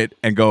turn it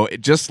and go,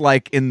 just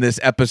like in this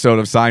episode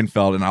of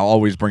Seinfeld, and I'll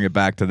always bring it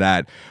back to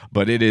that.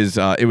 But it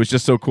was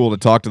just so cool to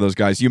talk to those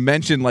guys. You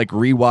mentioned like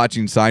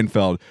rewatching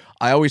Seinfeld.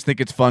 I always think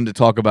it's fun to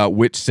talk about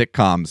which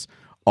sitcoms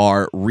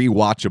are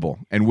rewatchable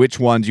and which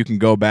ones you can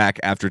go back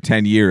after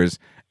 10 years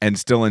and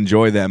still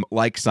enjoy them,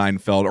 like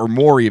Seinfeld, or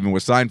more even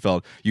with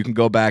Seinfeld. You can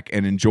go back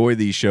and enjoy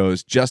these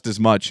shows just as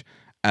much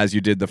as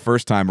you did the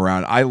first time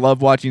around. I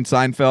love watching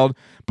Seinfeld,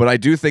 but I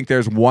do think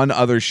there's one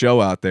other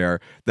show out there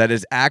that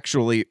is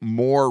actually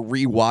more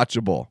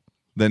rewatchable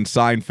than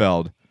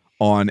Seinfeld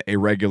on a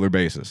regular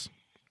basis.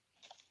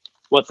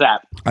 What's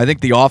that? I think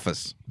The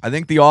Office. I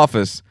think The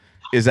Office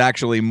is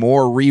actually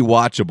more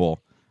rewatchable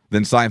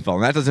than Seinfeld.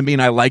 And that doesn't mean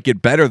I like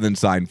it better than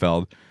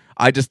Seinfeld.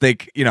 I just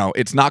think,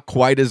 it's not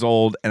quite as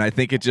old, and I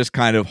think it just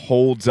kind of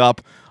holds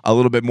up a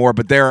little bit more.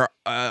 But there,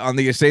 on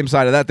the same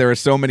side of that, there are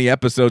so many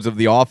episodes of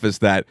The Office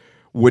that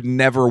would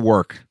never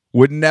work,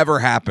 would never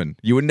happen.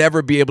 You would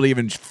never be able to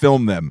even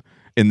film them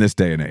in this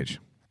day and age.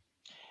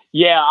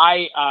 Yeah,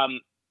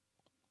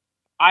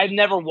 I've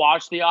never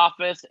watched The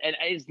Office, and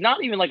it's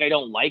not even like I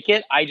don't like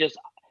it.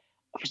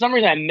 For some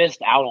reason, I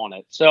missed out on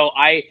it.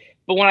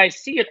 But when I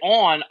see it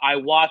on, I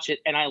watch it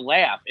and I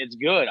laugh. It's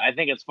good. I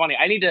think it's funny.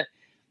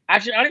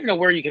 Actually, I don't even know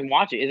where you can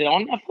watch it. Is it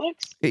on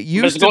Netflix?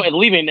 It's definitely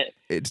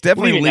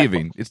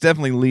leaving. It's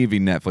definitely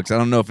leaving Netflix. I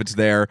don't know if it's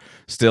there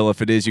still.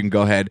 If it is, you can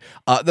go ahead.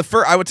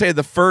 I would say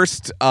the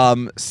first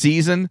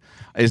season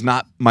is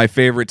not my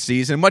favorite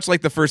season, much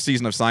like the first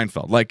season of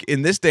Seinfeld. Like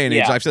in this day and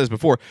age, I've said this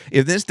before,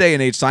 in this day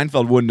and age,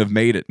 Seinfeld wouldn't have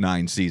made it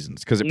 9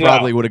 seasons because it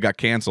probably would have got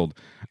canceled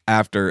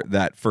after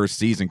that first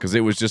season because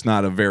it was just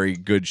not a very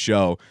good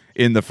show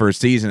in the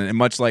first season. And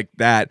much like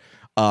that,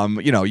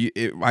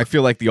 I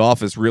feel like The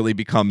Office really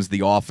becomes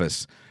The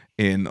Office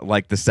in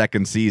like the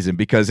second season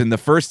because in the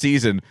first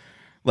season,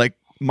 like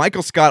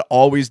Michael Scott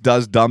always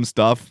does dumb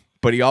stuff,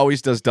 but he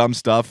always does dumb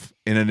stuff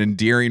in an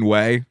endearing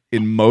way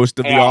in most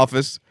of The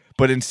Office.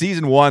 But in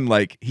season 1,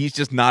 like he's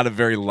just not a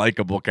very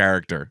likable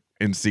character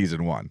in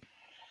season 1.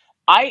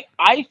 I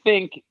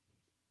think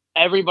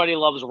Everybody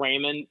Loves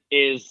Raymond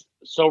is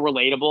so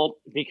relatable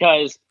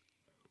because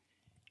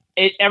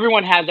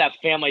everyone has that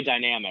family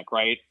dynamic,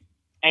 right?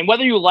 And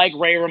whether you like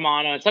Ray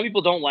Romano, and some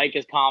people don't like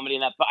his comedy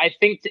and that, but I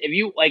think if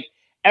you like,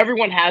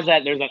 everyone has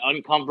that. There's an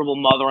uncomfortable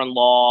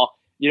mother-in-law,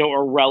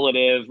 or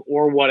relative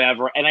or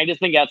whatever. And I just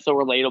think that's so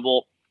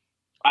relatable.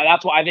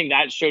 That's why I think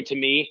that show to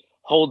me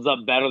holds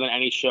up better than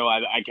any show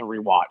I can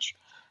rewatch.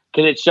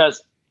 Because it's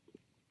just,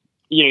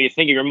 you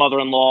think of your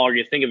mother-in-law or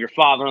you think of your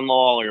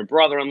father-in-law or your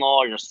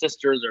brother-in-law or your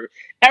sisters, or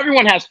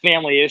everyone has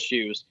family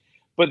issues,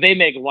 but they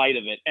make light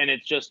of it. And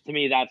it's just, to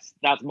me,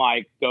 that's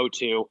my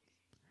go-to.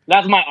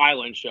 That's my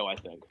island show, I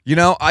think.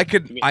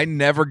 I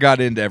never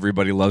got into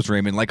Everybody Loves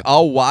Raymond. Like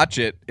I'll watch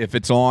it if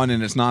it's on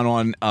and it's not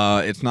on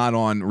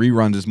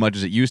reruns as much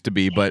as it used to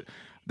be, but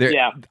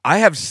I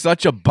have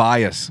such a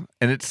bias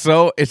and it's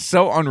so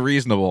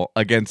unreasonable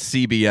against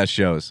CBS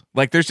shows.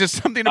 Like there's just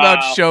something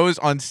about shows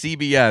on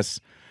CBS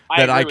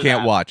that I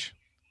can't watch.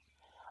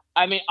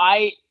 I mean,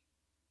 I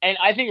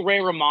think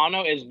Ray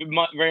Romano is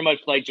very much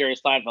like Jerry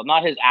Seinfeld.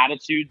 Not his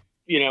attitude,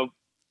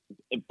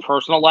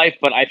 personal life,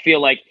 but I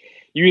feel like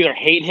you either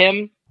hate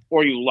him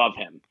or you love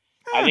him.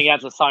 I think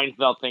that's a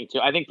Seinfeld thing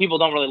too. I think people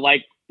don't really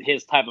like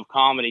his type of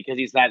comedy because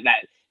he's that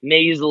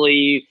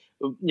nasally,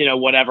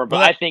 whatever.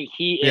 But I think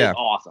he is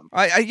awesome.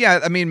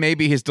 I mean,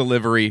 maybe his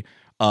delivery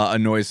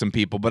annoys some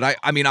people, but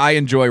I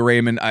enjoy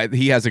Raymond.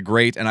 He has a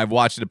great, and I've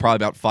watched it probably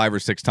about 5 or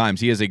 6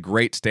 times. He has a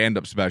great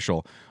stand-up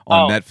special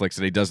on Netflix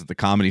that he does at the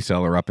Comedy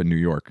Cellar up in New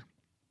York.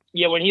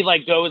 Yeah, when he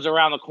goes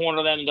around the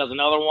corner then and does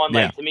another one,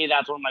 to me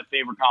that's one of my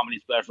favorite comedy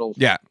specials.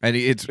 Yeah, and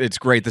it's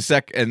great.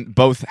 And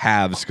both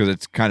halves, because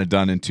it's kind of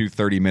done in 2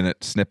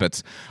 30-minute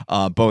snippets.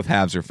 Both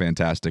halves are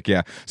fantastic.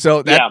 Yeah.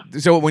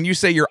 So when you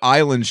say your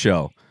island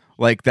show,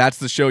 like that's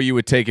the show you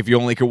would take if you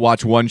only could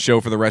watch one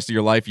show for the rest of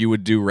your life, you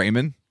would do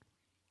Raymond?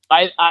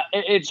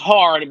 It's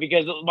hard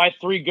because my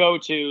 3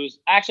 go-tos.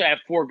 Actually, I have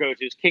 4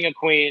 go-tos: King of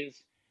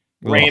Queens,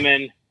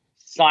 Raymond.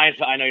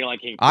 Seinfeld. I know you don't like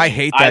King of Queens. I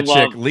hate that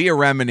chick, Leah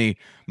Remini.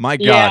 My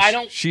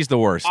gosh, she's the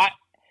worst.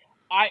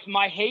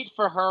 My hate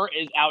for her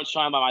is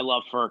outshined by my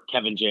love for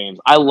Kevin James.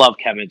 I love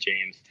Kevin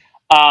James.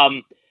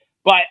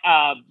 But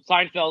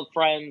Seinfeld,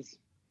 Friends,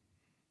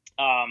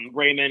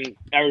 Raymond,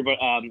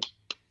 everybody,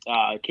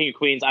 King of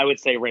Queens. I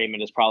would say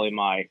Raymond is probably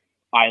my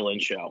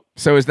island show.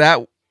 So is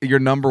that your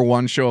number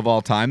 1 show of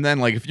all time? Then,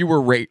 like, if you were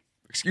rating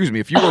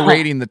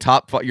your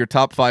top 5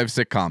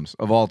 sitcoms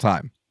of all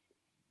time.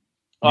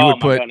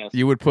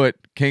 You would put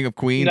King of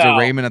Queens or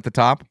Raymond at the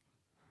top?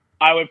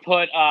 I would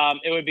put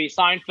it would be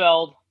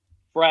Seinfeld,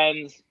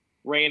 Friends,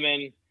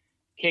 Raymond,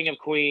 King of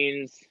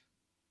Queens.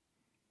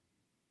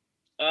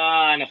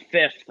 And a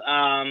fifth.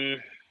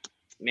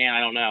 Man, I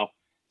don't know.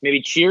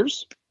 Maybe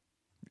Cheers?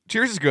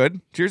 Cheers is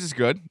good. Cheers is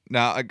good.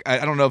 Now,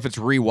 I don't know if it's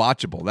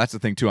rewatchable. That's the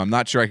thing, too. I'm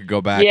not sure I could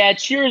go back. Yeah,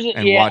 Cheers.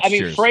 And Yeah, watch I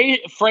mean, Cheers.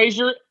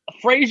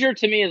 Frasier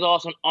to me is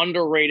also an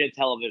underrated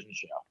television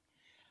show.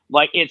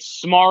 Like, it's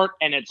smart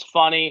and it's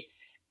funny.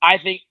 I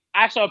think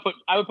actually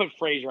I would put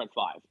Frasier at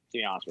 5. To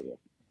be honest with you.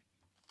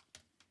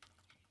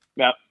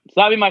 Yeah, so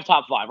that'd be my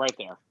top 5 right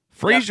there.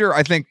 Frasier, yep.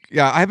 I think,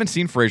 I haven't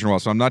seen Frasier in a while,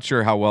 so I'm not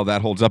sure how well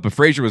that holds up. But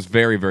Frasier was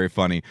very, very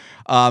funny.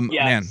 Man.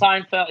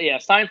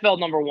 Seinfeld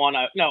number 1.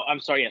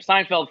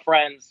 Seinfeld,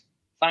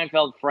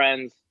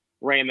 Friends,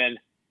 Raymond,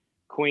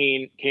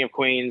 Queen, King of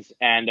Queens,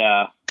 and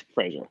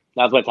Frasier.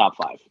 That's my top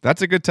 5.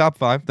 That's a good top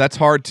 5. That's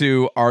hard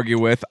to argue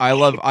with. I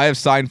have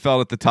Seinfeld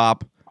at the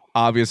top,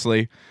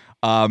 obviously.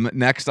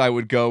 Next, I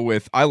would go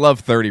with, I love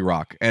 30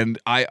 Rock, and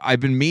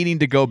I've been meaning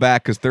to go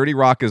back because 30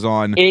 Rock is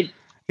on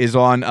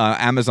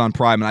Amazon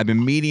Prime, and I've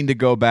been meaning to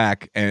go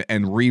back and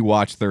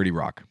rewatch 30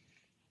 Rock.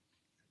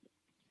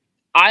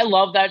 I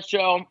love that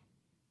show.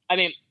 I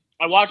mean,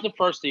 I watched the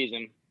first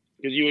season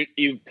because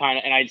you kind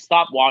of, and I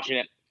stopped watching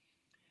it.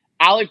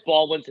 Alec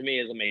Baldwin to me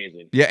is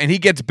amazing. Yeah, and he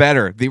gets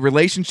better. The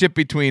relationship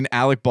between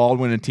Alec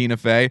Baldwin and Tina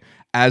Fey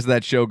as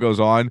that show goes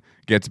on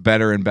gets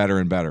better and better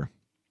and better.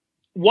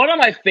 One of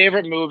my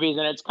favorite movies,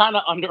 and it's kind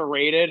of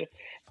underrated,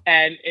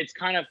 and it's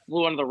kind of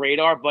flew under the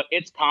radar, but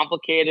It's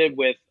Complicated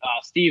with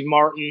Steve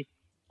Martin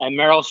and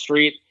Meryl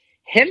Streep.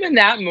 Him in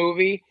that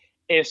movie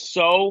is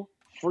so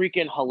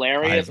freaking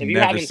hilarious. I've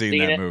never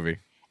seen that movie.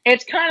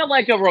 It's kind of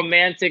like a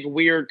romantic,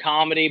 weird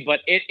comedy,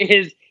 but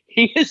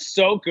he is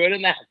so good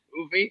in that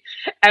movie,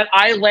 and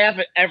I laugh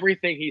at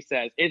everything he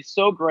says. It's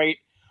so great.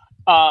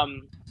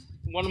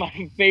 One of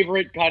my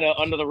favorite kind of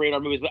under the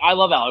radar movies, but I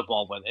love Alec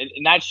Baldwin,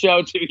 and that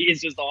show to me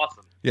is just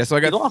awesome. Yeah, so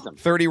I got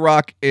 30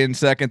 Rock in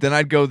second. Then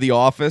I'd go The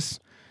Office,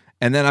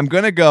 and then I'm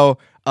gonna go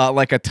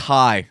like a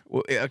tie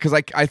because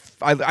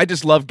I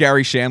just love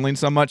Gary Shandling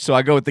so much. So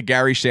I go with the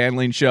Gary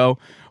Shandling Show,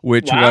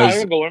 which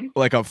was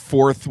like a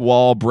fourth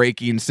wall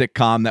breaking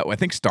sitcom that I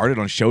think started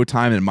on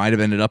Showtime and might have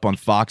ended up on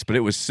Fox, but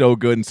it was so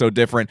good and so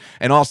different.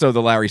 And also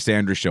the Larry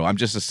Sanders Show. I'm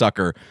just a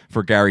sucker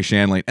for Gary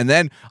Shandling. And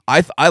then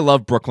I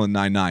love Brooklyn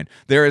Nine-Nine.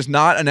 There is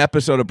not an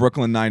episode of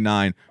Brooklyn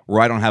Nine-Nine where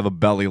I don't have a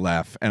belly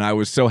laugh, and I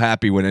was so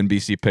happy when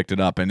NBC picked it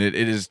up, and it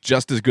is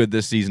just as good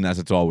this season as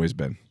it's always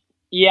been.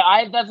 Yeah,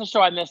 that's a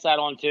show I missed out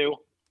on too.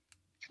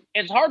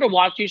 It's hard to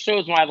watch these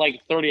shows when I have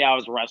like 30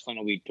 hours of wrestling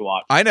a week to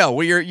watch. I know.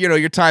 Well,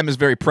 your time is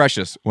very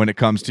precious when it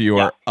comes to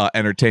your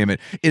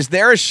entertainment. Is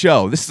there a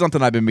show? This is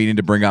something I've been meaning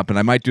to bring up, and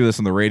I might do this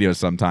on the radio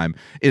sometime.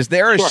 Is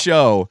there a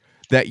show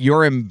that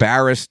you're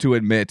embarrassed to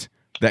admit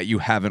that you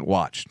haven't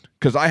watched?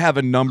 Because I have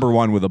a number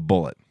one with a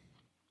bullet.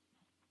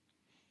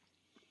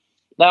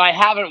 That I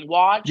haven't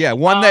watched? Yeah,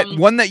 one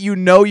that you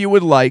know you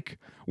would like.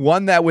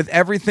 One that with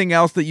everything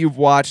else that you've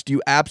watched,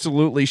 you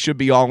absolutely should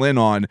be all in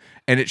on,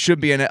 and it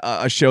should be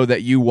a show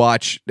that you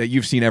watch, that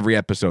you've seen every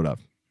episode of.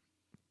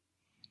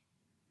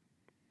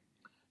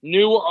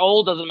 New or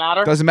old, doesn't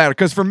matter? Doesn't matter,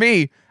 because for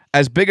me,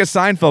 as big a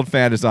Seinfeld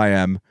fan as I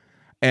am,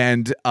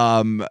 and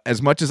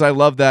as much as I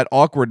love that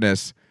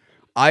awkwardness,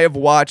 I have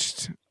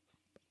watched,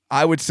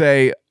 I would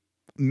say,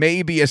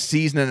 maybe a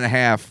season and a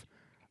half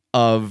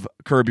of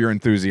Curb Your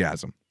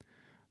Enthusiasm.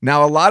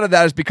 Now, a lot of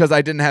that is because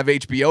I didn't have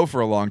HBO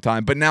for a long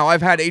time, but now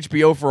I've had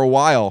HBO for a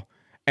while,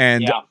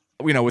 and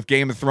with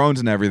Game of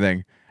Thrones and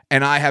everything,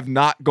 and I have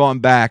not gone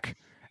back.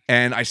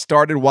 And I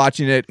started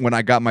watching it when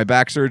I got my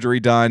back surgery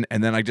done,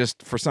 and then I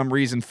just, for some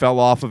reason, fell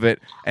off of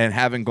it and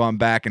haven't gone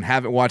back and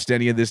haven't watched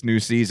any of this new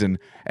season.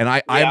 And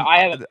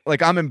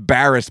I'm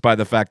embarrassed by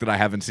the fact that I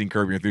haven't seen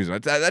Curb Your Enthusiasm.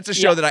 That's a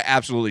show that I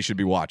absolutely should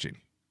be watching.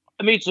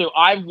 Me too.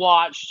 I've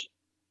watched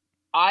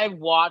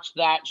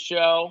that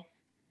show.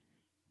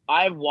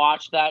 I've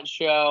watched that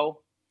show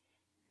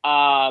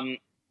a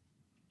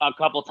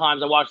couple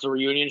times. I watched the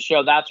reunion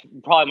show. That's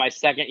probably my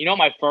second. You know what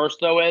my first,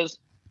 though, is?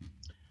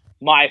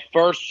 My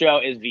first show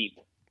is Veep.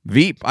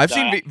 Veep. I've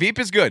seen Veep. Veep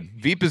is good.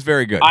 Veep is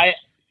very good.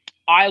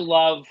 I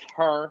love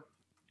her.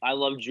 I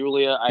love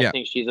Julia. I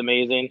think she's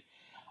amazing.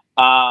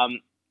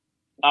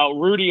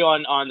 Rudy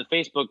on the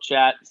Facebook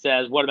chat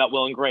says, what about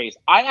Will and Grace?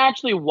 I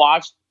actually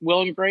watched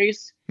Will and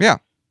Grace. Yeah.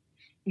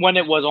 When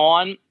it was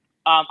on.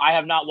 I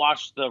have not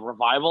watched the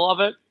revival of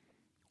it.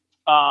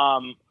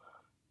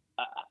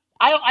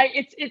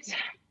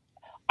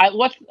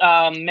 What's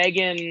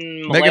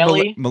Megan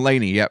Mullally?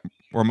 Mullany, yeah.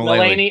 Or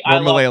Mullally.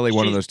 Or Mullally,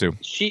 one of those two.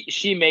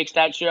 She makes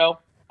that show,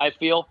 I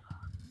feel.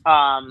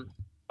 I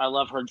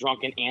love her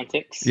drunken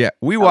antics. Yeah,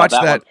 we watched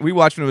that. We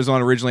watched when it was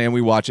on originally, and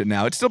we watch it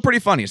now. It's still pretty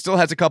funny. It still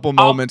has a couple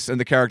moments, and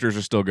the characters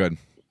are still good.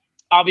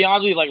 I'll be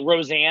honest with you, like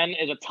Roseanne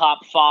is a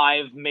top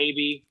 5,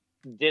 maybe.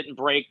 Didn't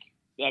break.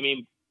 I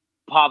mean,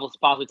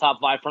 possibly top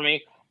 5 for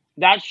me.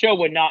 That show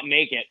would not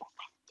make it,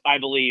 I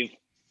believe,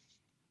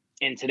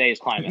 in today's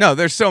climate. No,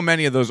 there's so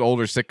many of those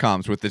older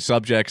sitcoms with the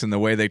subjects and the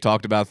way they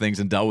talked about things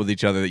and dealt with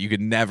each other that you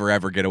could never,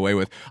 ever get away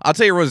with. I'll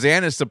tell you,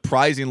 Roseanne is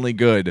surprisingly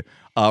good,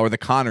 or the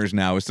Connors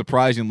now is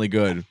surprisingly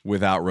good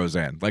without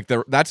Roseanne. Like,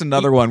 that's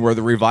another one where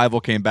the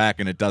revival came back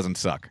and it doesn't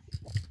suck.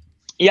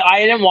 Yeah, I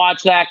didn't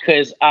watch that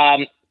because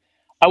I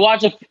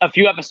watched a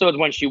few episodes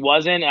when she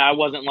wasn't, and I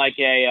wasn't like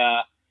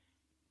a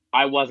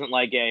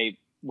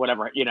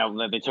whatever,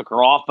 that they took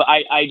her off. But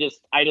I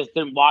just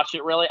didn't watch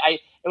it really.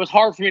 It was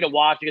hard for me to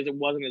watch because it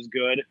wasn't as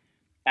good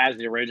as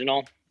the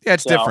original. Yeah,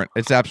 it's different.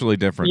 It's absolutely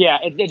different. Yeah,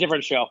 it's a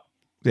different show.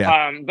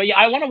 Yeah. But yeah,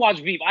 I want to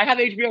watch Veep. I have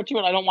HBO too,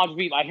 and I don't watch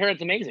Veep. I hear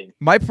it's amazing.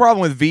 My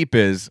problem with Veep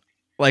is,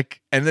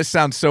 like, and this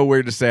sounds so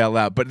weird to say out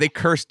loud, but they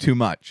curse too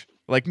much.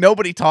 Like,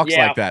 nobody talks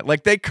like that.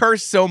 Like, they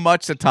curse so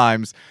much at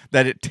times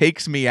that it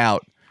takes me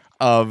out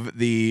of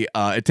the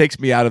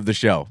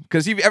show.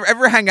 Because you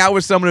ever hang out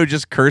with someone who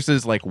just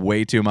curses like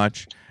way too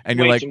much, and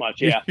you're way like, too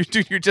much, yeah.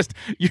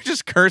 you're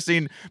just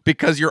cursing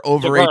because you're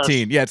over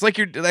 18. Yeah, it's like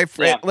you're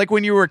like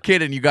when you were a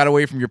kid and you got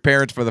away from your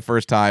parents for the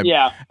first time.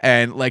 Yeah,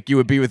 and like you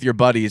would be with your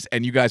buddies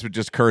and you guys would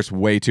just curse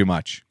way too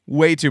much.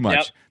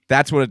 Yep.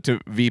 That's what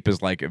Veep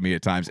is like at me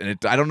at times, and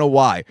I don't know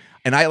why.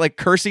 And I like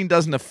cursing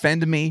doesn't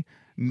offend me.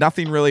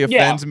 Nothing really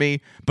offends me,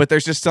 but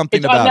there's just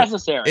something about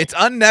unnecessary. It's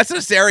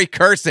unnecessary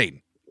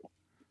cursing.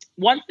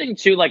 One thing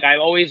too, like I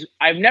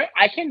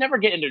can never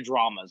get into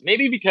dramas.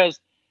 Maybe because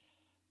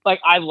like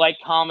I like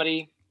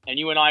comedy and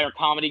you and I are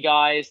comedy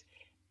guys.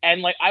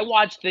 And like I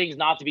watch things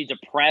not to be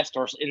depressed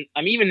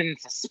I'm even in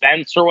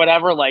suspense or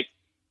whatever. Like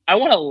I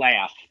want to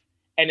laugh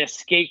and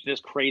escape this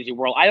crazy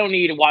world. I don't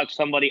need to watch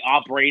somebody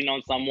operating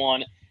on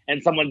someone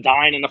and someone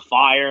dying in a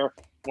fire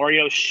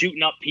or,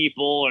 shooting up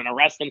people and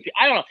arresting people.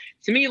 I don't know.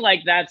 To me,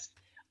 like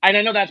and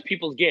I know that's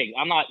people's gig.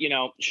 I'm not,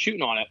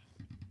 shooting on it.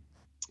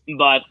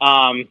 But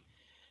I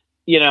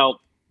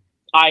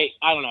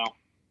don't know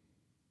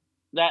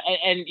that,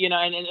 and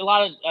a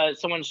lot of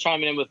someone's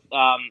chiming in with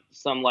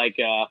some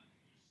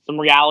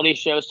reality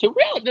shows too.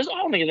 I don't think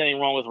there's anything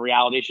wrong with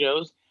reality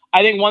shows.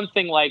 I think one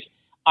thing, like,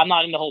 I'm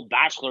not in the whole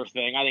Bachelor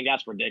thing. I think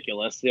that's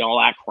ridiculous, all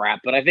that crap.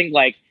 But I think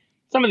like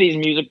some of these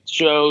music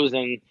shows,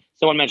 and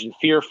someone mentioned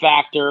Fear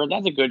Factor.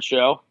 That's a good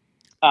show.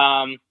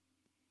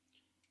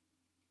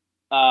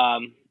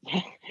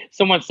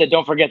 Someone said,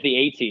 "Don't forget the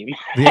A-Team."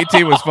 The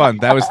A-Team was fun.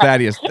 That was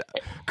Thaddeus.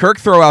 Kirk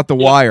throw out The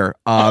Wire.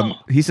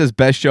 He says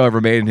best show ever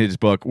made in his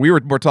book. We're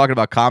talking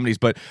about comedies,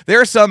 but there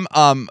are some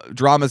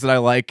dramas that I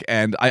like,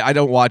 and I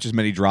don't watch as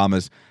many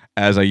dramas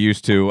as I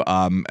used to.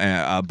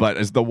 But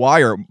as The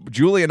Wire,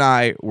 Julie and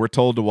I were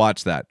told to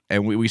watch that,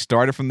 and we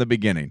started from the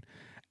beginning,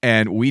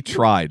 and we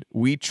tried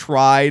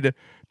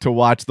to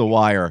watch The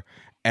Wire.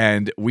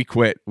 And we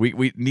quit.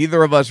 We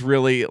neither of us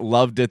really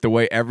loved it the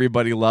way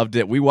everybody loved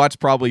it. We watched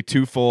probably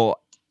 2 full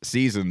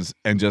seasons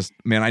and just,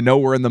 man, I know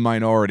we're in the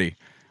minority,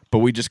 but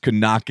we just could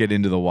not get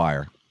into The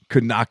Wire.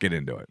 Could not get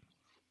into it.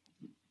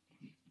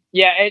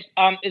 Yeah,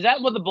 is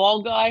that with the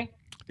bald guy?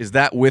 Is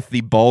that with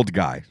the bald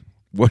guy?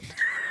 What?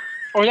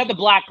 Or is that the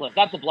Blacklist?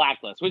 That's the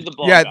Blacklist. Who's the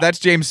bald guy? Yeah, that's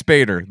James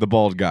Spader, the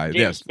bald guy.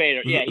 James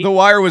Spader, yeah. The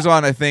Wire was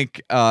on, I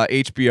think,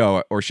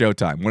 HBO or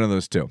Showtime, one of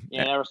those two.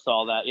 Yeah, I never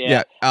saw that.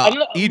 Yeah.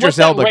 Idris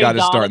Elba got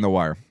his start in The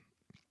Wire.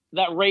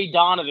 That Ray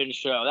Donovan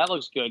show, that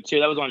looks good too.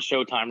 That was on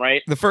Showtime,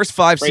 right? The first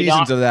 5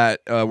 seasons of that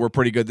were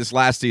pretty good. This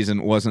last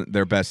season wasn't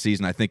their best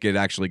season. I think it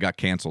actually got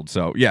canceled.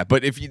 So yeah,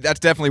 but that's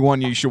definitely one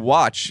you should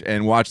watch,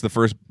 and watch the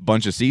first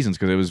bunch of seasons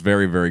because it was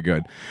very, very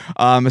good.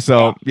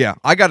 Yeah,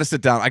 I got to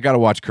sit down. I got to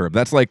watch Curb.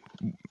 That's like,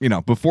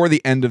 before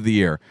the end of the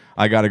year,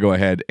 I got to go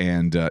ahead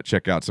and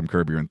check out some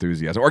Curb Your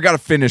Enthusiasm, or I got to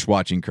finish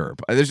watching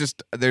Curb. There's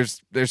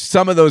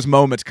some of those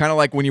moments, kind of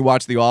like when you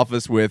watch The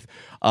Office with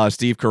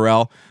Steve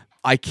Carell.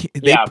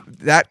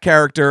 That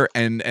character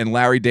and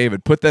Larry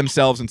David put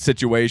themselves in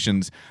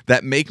situations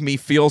that make me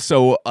feel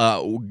so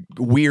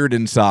weird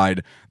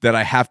inside that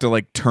I have to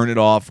like turn it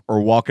off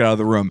or walk out of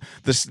the room.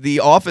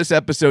 The Office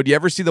episode, you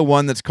ever see the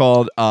one that's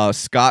called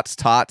Scott's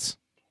Tots?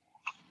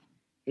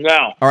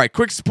 No. All right,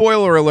 quick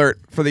spoiler alert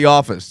for The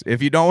Office.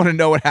 If you don't want to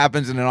know what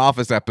happens in an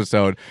Office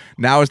episode,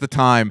 now is the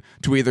time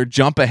to either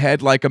jump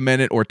ahead like a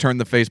minute or turn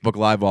the Facebook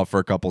Live off for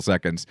a couple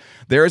seconds.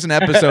 There is an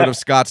episode of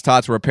Scott's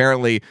Tots where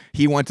apparently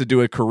he went to do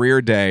a career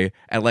day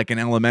at like an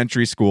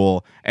elementary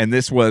school, and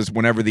this was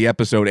whenever the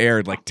episode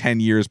aired, like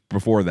 10 years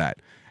before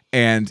that.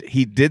 And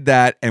he did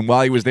that, and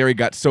while he was there, he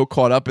got so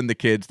caught up in the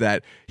kids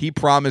that he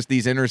promised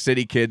these inner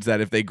city kids that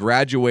if they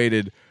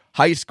graduated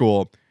high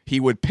school, he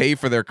would pay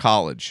for their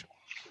college.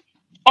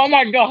 Oh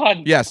my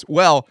God. Yes.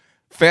 Well,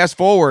 fast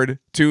forward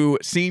to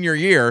senior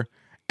year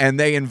and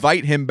they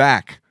invite him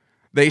back.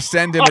 They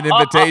send him an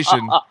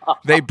invitation.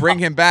 They bring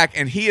him back,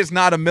 and he is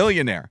not a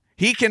millionaire.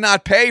 He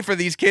cannot pay for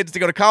these kids to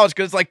go to college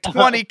because it's like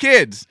 20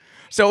 kids.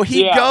 So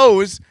he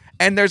goes,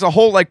 and there's a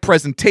whole like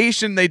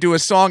presentation. They do a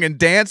song and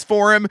dance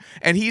for him,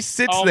 and he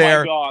sits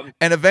there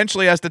and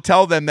eventually has to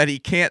tell them that he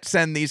can't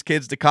send these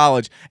kids to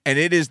college. And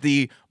it is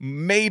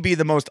maybe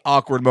the most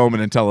awkward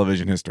moment in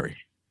television history.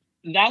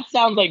 That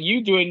sounds like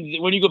you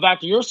doing when you go back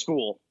to your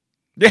school.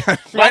 Yeah.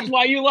 That's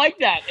why you like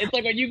that. It's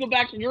like when you go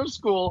back to your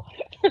school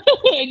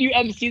and you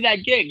MC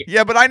that gig.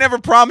 Yeah, but I never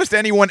promised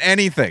anyone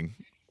anything.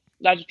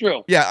 That's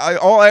true. Yeah,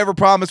 all I ever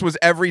promised was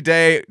every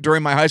day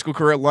during my high school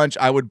career at lunch,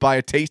 I would buy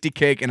a tasty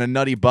cake and a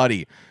Nutty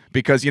Buddy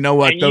because you know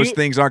what? Those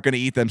things aren't going to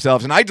eat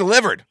themselves, and I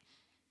delivered.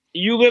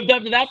 You lived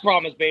up to that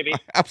promise, baby.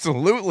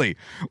 Absolutely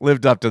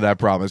lived up to that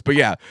promise. But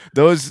yeah,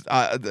 those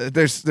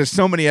there's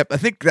so many. I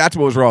think that's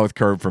what was wrong with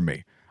Curb for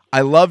me.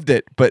 I loved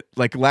it, but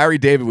like Larry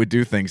David would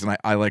do things, and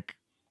I like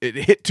it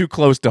hit too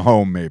close to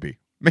home. Maybe.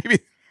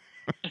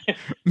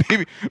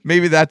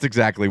 Maybe that's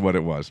exactly what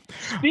it was.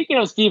 Speaking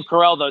of Steve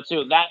Carell, though,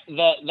 too,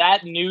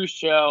 that new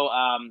show,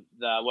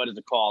 what is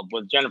it called,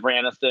 with Jennifer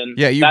Aniston?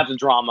 Yeah, that's a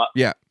drama.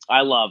 Yeah, I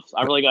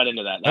really got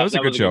into that. That was a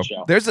good show.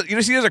 There's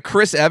a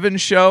Chris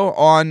Evans show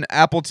on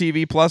Apple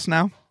TV Plus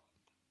now.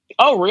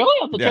 Oh, really?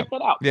 I have to check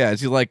that out. Yeah,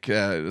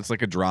 it's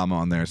like a drama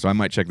on there, so I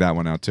might check that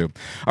one out too.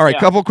 All right,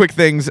 couple quick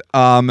things.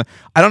 I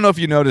don't know if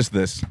you noticed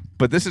this,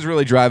 but this is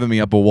really driving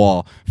me up a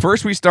wall.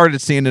 First, we started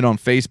seeing it on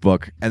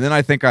Facebook, and then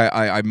I think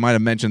I might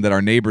have mentioned that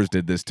our neighbors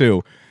did this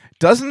too.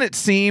 Doesn't it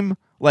seem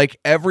like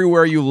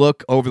everywhere you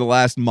look over the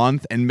last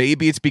month, and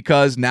maybe it's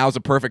because now's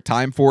a perfect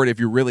time for it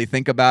if you really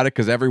think about it,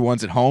 because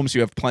everyone's at home, so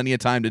you have plenty of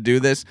time to do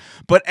this,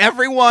 but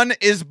everyone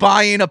is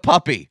buying a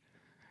puppy.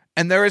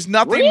 And there is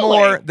nothing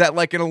more that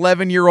like an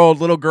 11-year-old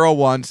little girl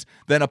wants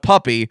than a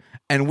puppy.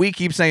 And we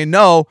keep saying,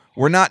 no,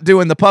 we're not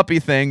doing the puppy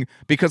thing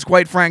because,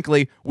 quite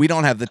frankly, we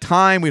don't have the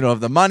time, we don't have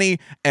the money,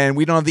 and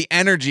we don't have the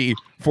energy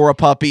for a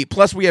puppy.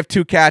 Plus, we have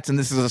 2 cats, and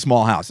this is a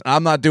small house.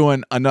 I'm not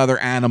doing another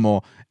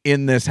animal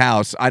in this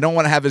house. I don't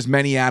want to have as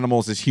many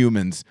animals as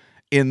humans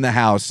in the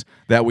house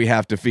that we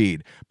have to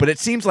feed. But it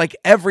seems like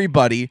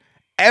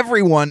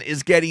everyone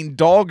is getting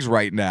dogs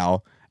right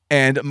now.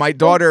 And my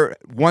daughter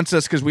wants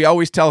us, because we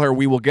always tell her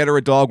we will get her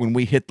a dog when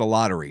we hit the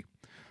lottery.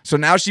 So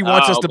now she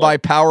wants us to buy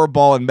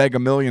Powerball and Mega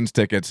Millions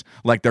tickets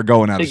like they're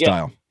going out of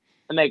style.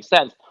 That makes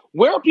sense.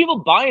 Where are people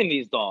buying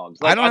these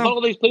dogs? Like, I thought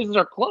all these places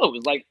are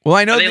closed. Like, well,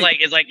 I know is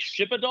like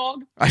Ship a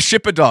Dog?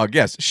 Ship a Dog,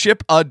 yes.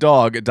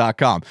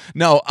 Shipadog.com.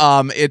 No,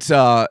 it's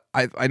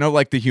I know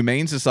like the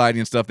Humane Society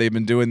and stuff, they've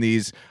been doing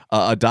these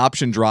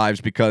adoption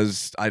drives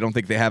because I don't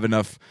think they have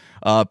enough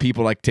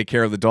people like take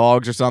care of the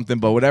dogs or something,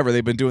 but whatever,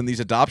 they've been doing these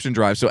adoption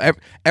drives. So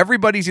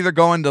everybody's either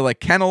going to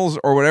like kennels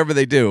or whatever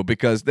they do,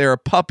 because there are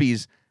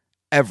puppies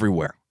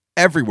everywhere.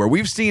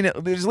 We've seen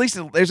it. There's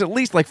at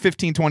least like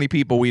 15, 20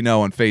 people we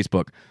know on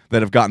Facebook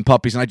that have gotten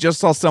puppies. And I just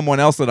saw someone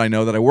else that I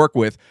know that I work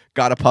with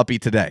got a puppy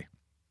today.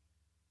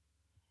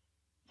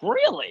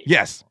 Really?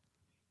 Yes.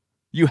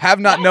 You have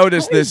not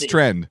noticed this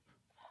trend.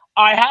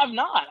 I have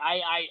not.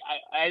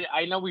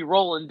 I know we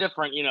roll in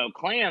different,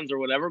 clans or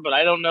whatever, but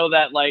I don't know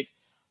that, like,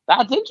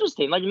 that's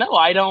interesting. Like, no,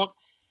 I don't.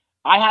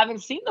 I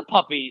haven't seen the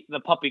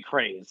puppy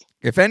craze.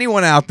 If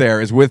anyone out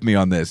there is with me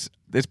on this,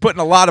 it's putting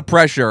a lot of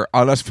pressure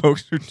on us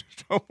folks who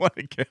don't want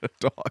to get a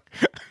dog.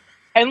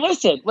 And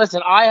listen,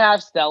 I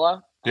have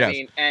Stella.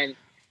 Yes.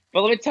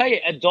 But let me tell you,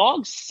 a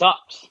dog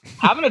sucks.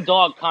 Having a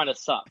dog kind of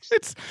sucks.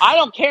 I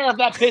don't care if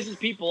that pisses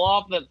people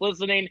off that's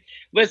listening.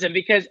 Listen,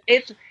 because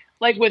it's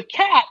like with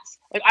cats,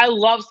 like I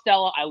love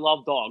Stella. I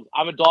love dogs.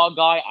 I'm a dog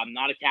guy. I'm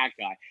not a cat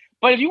guy.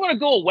 But if you want to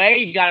go away,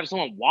 you got to have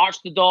someone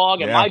watch the dog.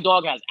 And my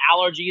dog has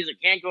allergies.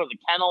 It can't go to the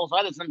kennel. So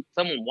I have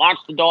someone watch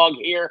the dog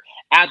here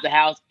at the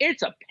house.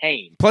 It's a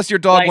pain. Plus, your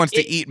dog wants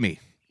to eat me.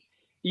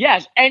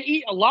 Yes, and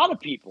eat a lot of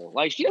people.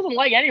 Like, she doesn't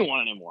like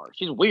anyone anymore.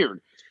 She's weird.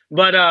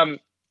 But,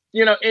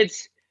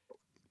 it's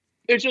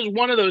just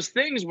one of those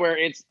things where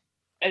it's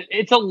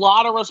a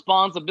lot of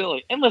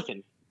responsibility. And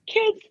listen,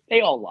 kids,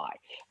 they all lie.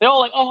 They're all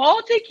like, oh,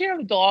 I'll take care of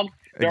the dog.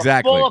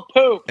 They're full of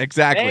poop.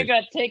 Exactly. They ain't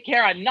going to take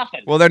care of nothing.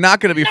 Well, they're not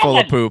going to be full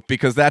of poop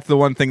because that's the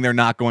one thing they're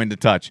not going to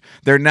touch.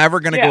 They're never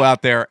going to go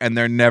out there and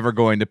they're never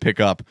going to pick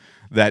up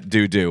that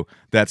doo-doo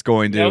that's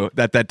going to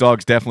that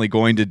dog's definitely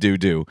going to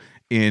doo-doo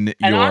in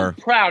your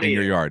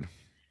yard.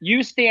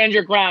 You stand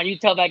your ground. You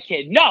tell that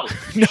kid, no,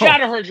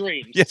 shatter her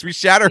dreams. Yes, we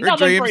shatter her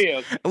dreams. For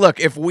you. Look,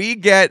 if we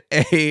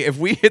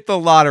hit the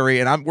lottery,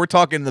 and we're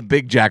talking the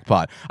big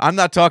jackpot. I'm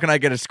not talking I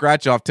get a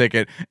scratch-off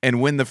ticket and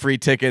win the free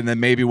ticket and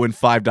then maybe win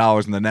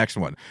 $5 in the next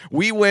one.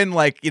 We win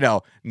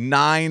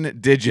 9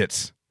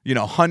 digits,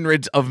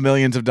 hundreds of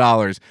millions of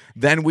dollars.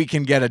 Then we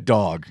can get a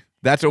dog.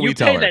 That's what we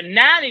tell her. You pay the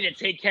nanny to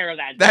take care of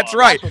that dog. That's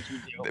right. That's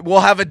what you do.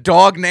 We'll have a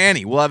dog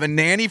nanny. We'll have a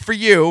nanny for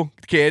you,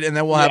 kid, and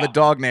then we'll have a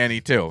dog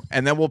nanny too.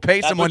 And then we'll pay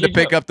someone to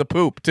pick up the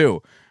poop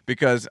too,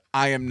 because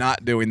I am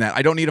not doing that.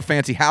 I don't need a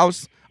fancy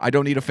house. I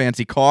don't need a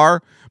fancy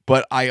car,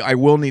 but I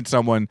will need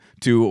someone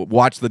to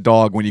watch the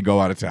dog when you go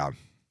out of town.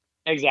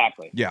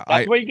 Exactly. Yeah.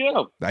 That's where you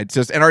go.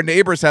 And our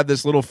neighbors have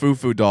this little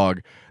foo-foo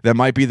dog that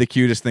might be the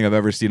cutest thing I've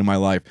ever seen in my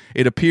life.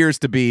 It appears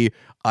to be,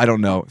 I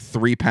don't know,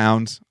 3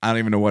 pounds. I don't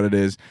even know what it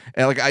is.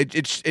 And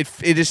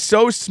it is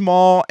so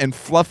small and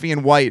fluffy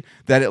and white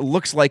that it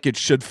looks like it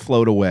should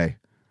float away.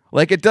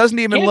 Like it doesn't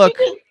even look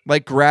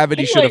like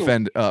gravity should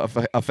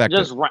affect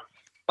just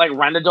it.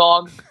 Rent a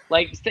dog.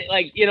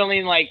 You know what I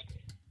mean? Like,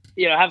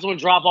 have someone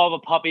drop off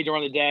a puppy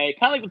during the day.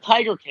 Kind of like the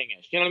Tiger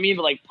King-ish. You know what I mean?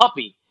 But like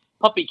Puppy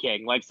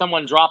King. Like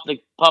someone dropped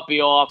the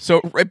puppy off. So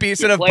it'd be,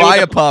 instead of buy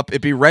a pup,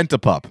 it'd be rent a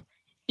pup.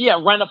 Yeah,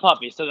 rent a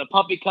puppy. So the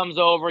puppy comes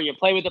over, you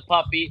play with the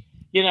puppy.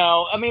 You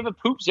know, I mean, if it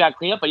poops, you got to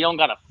clean up, but you don't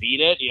got to feed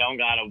it. You don't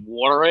got to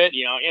water it.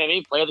 You know what I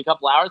mean? Play with it a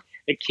couple hours.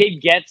 The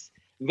kid gets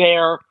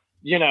their,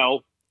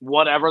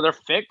 whatever their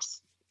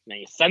fix. Then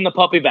you send the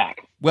puppy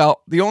back.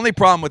 Well, the only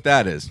problem with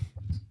that is,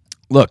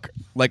 look,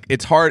 like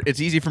it's hard. It's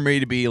easy for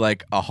me to be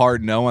like a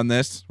hard no on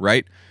this,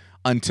 right?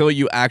 Until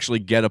you actually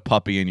get a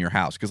puppy in your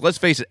house. Because let's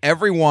face it,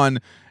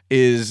 everyone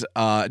is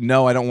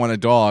no, I don't want a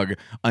dog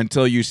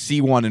until you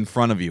see one in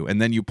front of you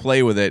and then you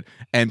play with it.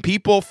 And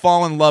people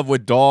fall in love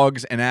with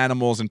dogs and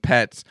animals and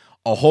pets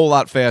a whole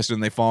lot faster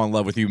than they fall in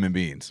love with human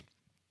beings.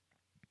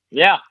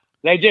 Yeah,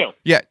 they do.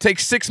 Yeah, it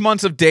takes 6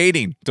 months of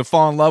dating to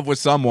fall in love with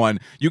someone.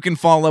 You can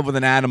fall in love with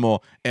an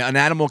animal. An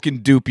animal can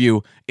dupe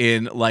you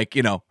in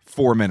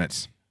 4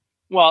 minutes.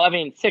 Well, I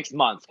mean, 6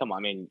 months. Come on,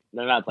 I mean,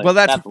 they're not. Like, well,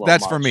 that's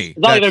much. for me. It's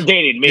not like they're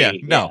dating me. Yeah,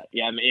 no,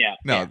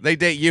 yeah. They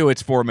date you.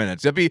 It's 4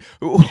 minutes.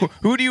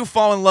 Who do you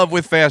fall in love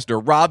with faster,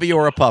 Robbie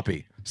or a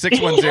puppy?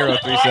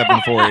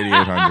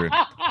 610-374-8800.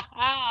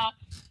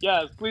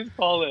 Yes, please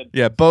call in.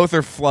 Yeah, both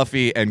are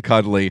fluffy and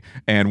cuddly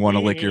and want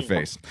to lick your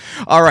face.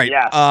 All right.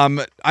 Yes. I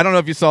don't know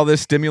if you saw this.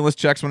 Stimulus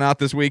checks went out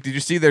this week. Did you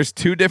see? There's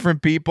 2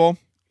 different people,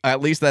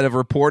 at least, that have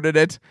reported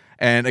it.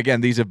 And again,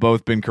 these have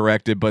both been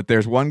corrected, but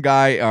there's one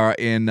guy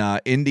in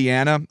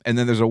Indiana, and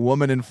then there's a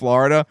woman in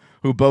Florida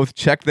who both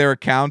checked their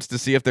accounts to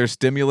see if their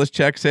stimulus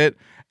checks hit.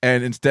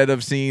 And instead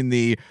of seeing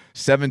the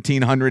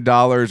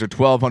 $1,700 or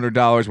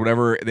 $1,200,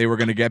 whatever they were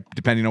going to get,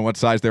 depending on what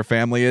size their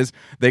family is,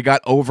 they got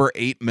over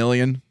 $8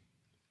 million.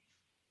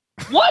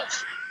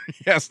 What?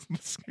 Yes.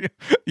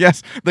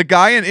 The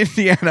guy in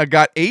Indiana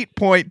got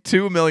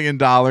 $8.2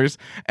 million,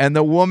 and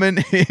the woman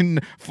in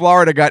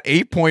Florida got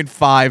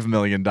 $8.5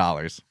 million.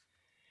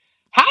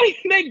 How do you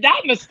make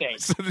that mistake?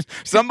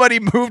 Somebody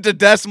moved a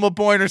decimal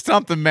point or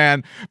something,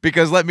 man,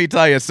 because let me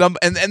tell you,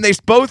 and they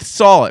both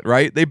saw it,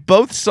 right? They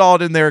both saw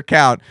it in their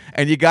account,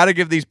 and you got to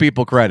give these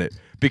people credit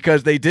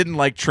because they didn't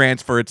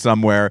transfer it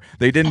somewhere.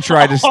 They didn't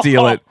try to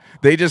steal it.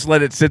 They just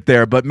let it sit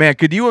there. But man,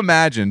 could you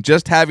imagine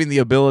just having the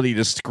ability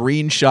to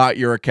screenshot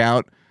your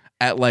account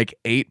at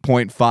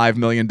 $8.5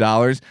 million?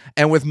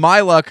 And with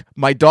my luck,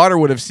 my daughter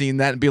would have seen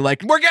that and be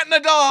like, "We're getting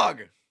a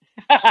dog."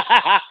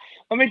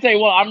 Let me tell you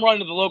what, I'm running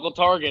to the local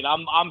Target.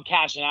 I'm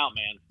cashing out,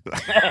 man.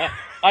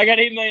 I got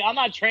 $8 million. I'm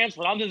not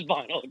transferring. I'm just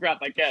buying all the crap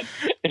I can.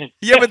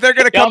 Yeah, but they're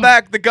going to come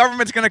back. The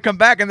government's going to come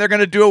back, and they're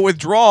going to do a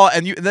withdrawal,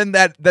 and then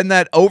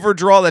that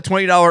overdraw, that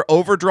 $20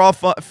 overdraw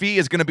fee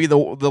is going to be the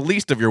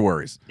least of your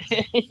worries.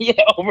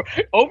 Yeah,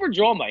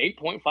 overdraw my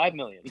 $8.5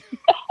 million.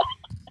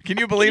 Can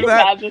you believe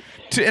that?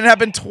 It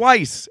happened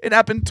twice.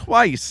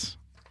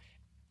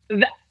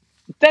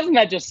 Doesn't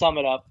that just sum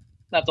it up?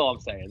 That's all I'm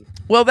saying.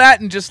 Well,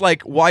 that and just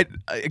why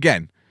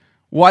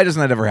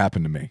doesn't that ever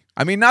happen to me?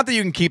 I mean, not that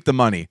you can keep the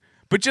money,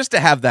 but just to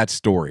have that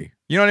story.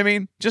 You know what I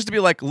mean? Just to be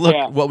like, look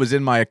what was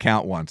in my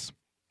account once.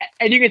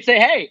 And you could say,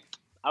 hey,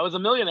 I was a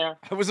millionaire.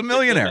 I was a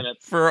millionaire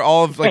for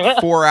all of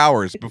 4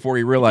 hours before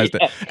he realized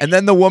it. And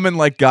then the woman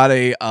got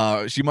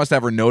she must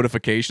have her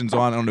notifications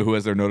on. I don't know who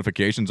has their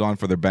notifications on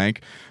for their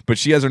bank, but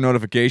she has her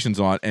notifications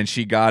on, and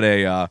she got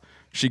an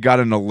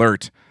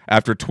alert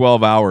after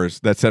 12 hours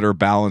that said her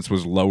balance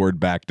was lowered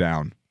back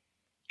down.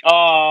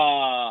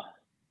 I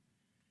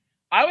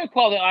would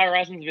call the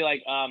IRS and be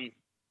like,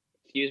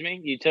 excuse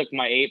me, you took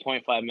my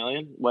 $8.5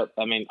 million? What?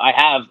 I mean, I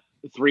have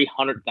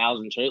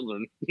 300,000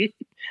 children.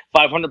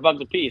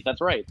 $500 a piece.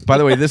 That's right. By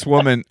the way, this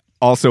woman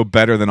also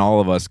better than all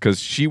of us because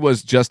she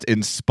was just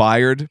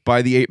inspired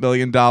by the $8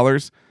 million.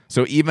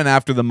 So even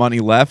after the money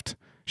left,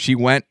 she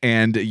went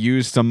and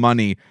used some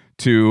money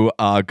to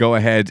go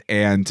ahead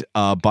and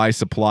buy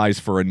supplies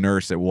for a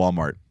nurse at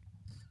Walmart.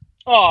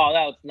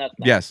 Oh, that's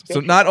nice. Yes.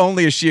 So not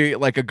only is she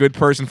a good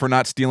person for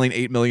not stealing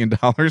 $8 million,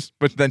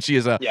 but then she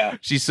is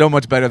she's so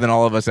much better than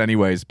all of us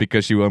anyways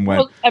because she went.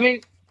 Well, I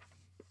mean,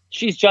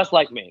 she's just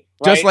like me.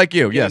 Right? Just like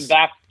you, yes.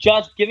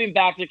 Just giving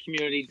back to the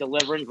community,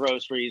 delivering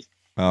groceries,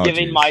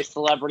 giving my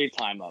celebrity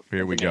time up.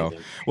 Here we amazing.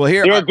 go. Well,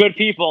 there are good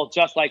people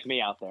just like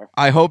me out there.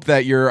 I hope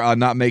that you're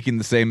not making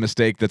the same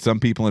mistake that some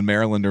people in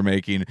Maryland are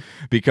making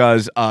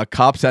because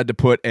cops had to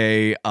put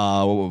a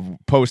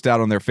post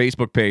out on their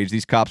Facebook page.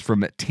 These cops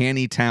from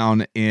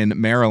Taneytown in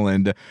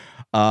Maryland.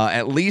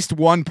 At least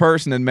one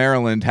person in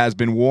Maryland has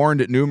been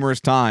warned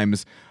numerous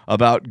times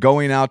about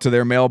going out to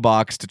their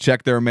mailbox to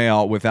check their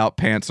mail without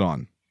pants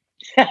on.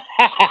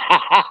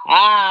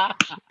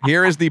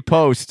 Here is the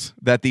post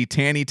that the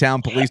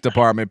Taneytown Police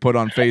Department put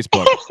on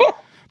Facebook.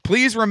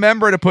 Please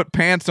remember to put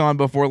pants on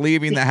before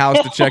leaving the house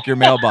to check your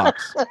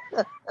mailbox.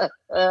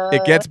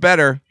 It gets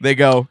better. They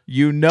go,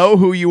 you know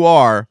who you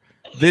are.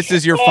 This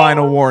is your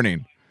final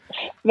warning.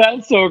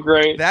 That's so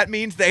great. That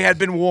means they had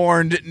been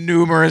warned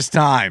numerous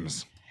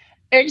times.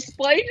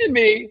 Explain to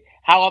me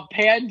how a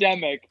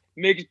pandemic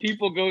makes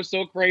people go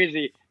so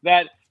crazy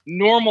that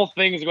normal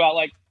things go out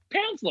like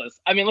pantsless.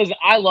 I mean, listen,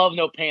 I love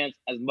no pants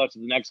as much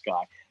as the next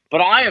guy,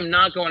 but I am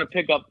not going to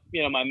pick up,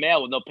 my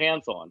mail with no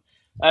pants on.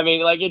 I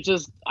mean, it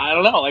just, I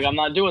don't know. I'm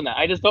not doing that.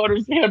 I just don't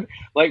understand.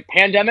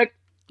 Pandemic,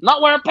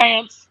 not wearing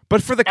pants.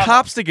 But for the Ever.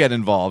 cops to get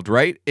involved,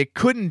 right? It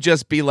couldn't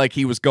just be like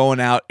he was going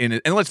out in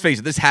it. And let's face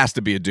it, this has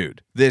to be a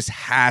dude. This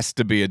has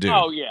to be a dude.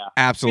 Oh yeah,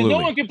 Absolutely. No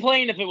one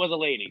complained if it was a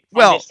lady. I'm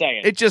Well, just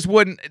saying. it just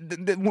wouldn't.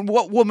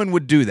 What woman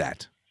would do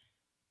that?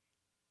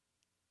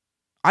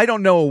 I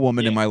don't know a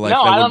woman in my life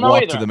No, I that don't would know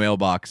walk either. to the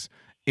mailbox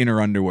in her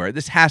underwear.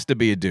 This has to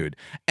be a dude.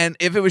 And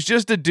if it was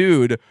just a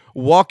dude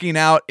walking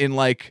out in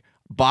like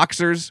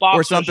boxers or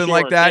Boxer something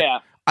like shorts, that, yeah.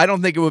 I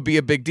don't think it would be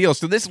a big deal.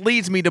 So this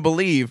leads me to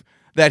believe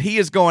that he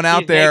is going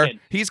out He's there. naked.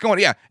 He's going,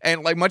 yeah,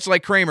 and like much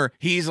like Kramer,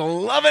 he's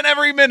loving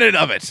every minute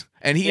of it,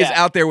 and he is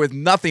Yeah. out there with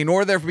nothing.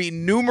 Or there be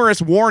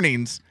numerous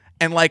warnings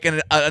and like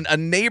a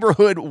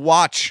neighborhood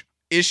watch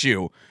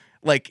issue.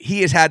 Like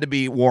he has had to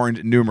be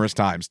warned numerous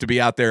times to be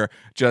out there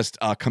just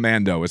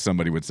commando, as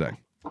somebody would say.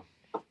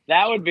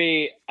 That would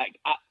be,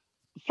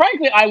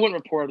 frankly, I wouldn't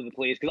report it to the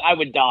police because I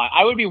would die.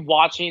 I would be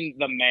watching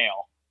the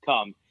mail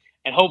come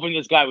and hoping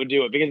this guy would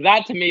do it because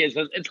that to me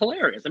it's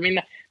hilarious. I mean,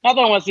 not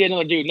that I want to see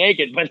another dude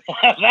naked, but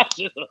that's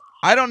just.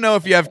 I don't know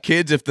if you have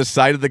kids, if the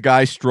sight of the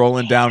guy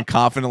strolling down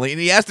confidently,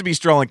 and he has to be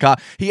strolling,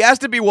 he has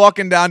to be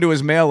walking down to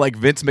his mail like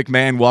Vince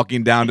McMahon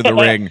walking down to the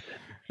ring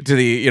to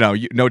the,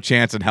 No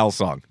Chance in Hell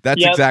song.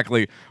 That's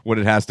exactly what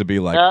it has to be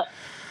like.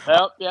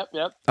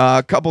 Yep.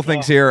 A couple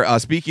things here.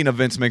 Speaking of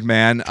Vince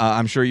McMahon,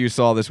 I'm sure you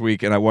saw this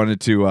week, and I wanted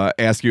to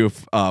ask you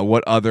if,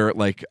 what other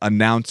like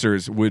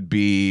announcers would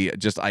be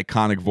just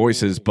iconic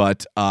voices.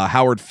 But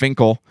Howard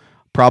Finkel,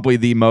 probably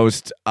the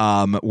most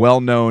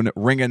well-known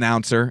ring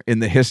announcer in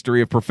the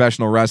history of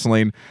professional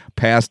wrestling,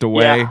 passed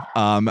away.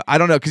 Yeah. I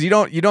don't know because you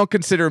don't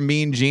consider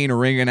Mean Gene a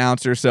ring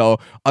announcer. So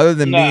other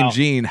than Mean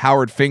Gene,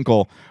 Howard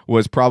Finkel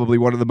was probably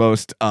one of the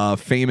most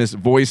famous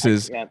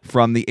voices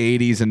from the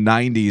 80s and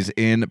 90s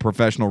in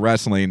professional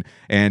wrestling,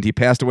 and he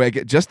passed away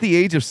at just the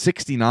age of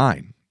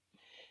 69.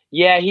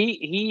 Yeah,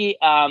 he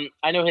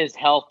I know his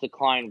health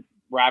declined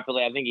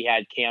rapidly. I think he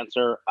had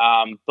cancer.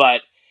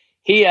 But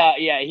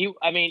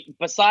I mean,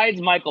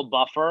 besides Michael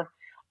Buffer,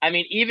 I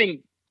mean,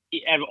 even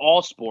of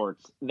all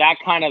sports, that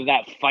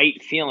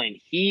fight feeling,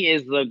 he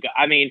is the guy.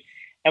 I mean,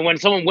 and when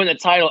someone win the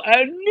title,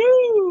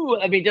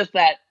 just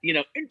that,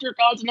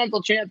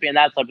 intercontinental champion,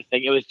 that type of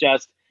thing.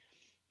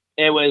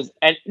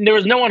 And there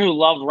was no one who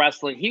loved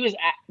wrestling. He was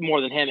more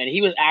than him, and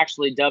he was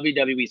actually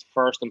WWE's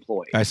first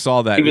employee. I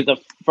saw that. He was the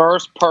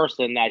first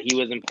person that he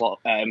was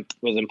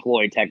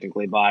employed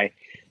technically by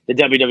the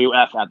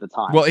WWF at the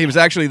time. Well, he was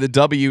actually the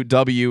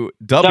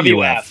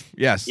WWF.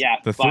 Yes, the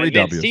by three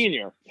Vince W's.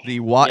 Senior.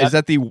 Was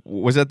that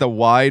the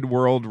Wide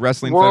World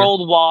Wrestling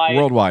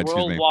Worldwide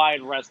excuse me.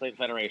 Wrestling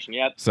Federation.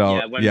 Yep. So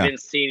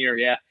Vince Senior.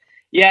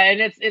 Yeah, and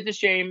it's a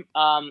shame.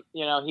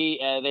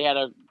 They had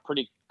a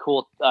pretty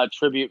cool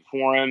tribute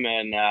for him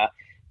and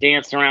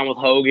danced around with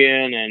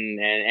Hogan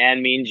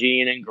and Mean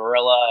Gene and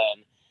Gorilla,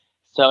 and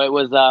so it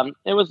was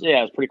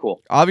pretty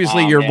cool.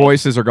 Obviously, your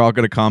voices are all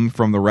going to come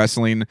from the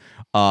wrestling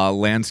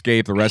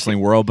landscape, the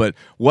wrestling world. But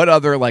what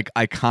other like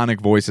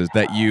iconic voices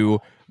that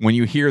when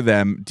you hear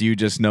them, do you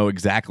just know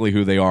exactly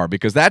who they are?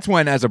 Because that's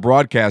when, as a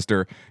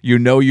broadcaster,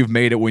 you've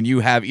made it when you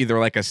have either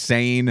like a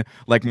saying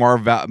like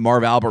Marv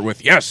Albert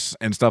with yes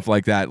and stuff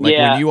like that. Like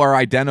when you are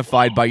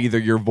identified by either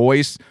your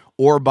voice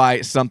or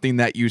by something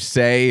that you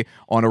say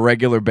on a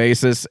regular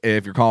basis,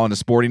 if you're calling a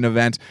sporting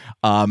event,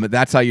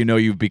 that's how you know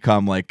you've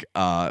become like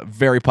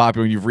very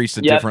popular and you've reached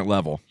a different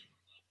level.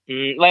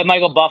 Like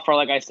Michael Buffer,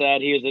 like I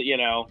said, he was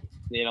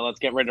let's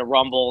get ready to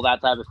rumble,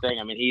 that type of thing.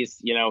 I mean,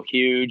 he's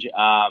huge.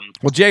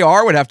 Well,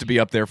 JR would have to be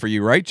up there for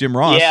you, right? Jim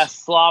Ross. Yeah,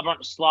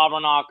 slobber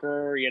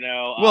knocker.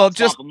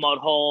 Just a mud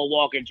hole,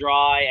 walking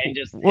dry, and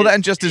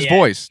just his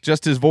voice,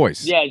 just his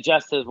voice. Yeah,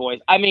 just his voice.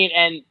 I mean,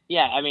 and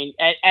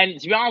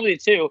to be honest with you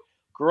too.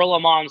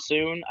 Gorilla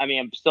Monsoon. I mean,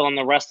 I'm still in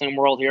the wrestling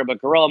world here,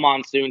 but Gorilla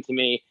Monsoon to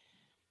me,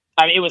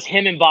 I mean, it was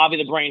him and Bobby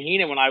the Brain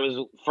Heenan when I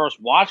was first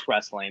watched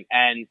wrestling,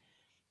 and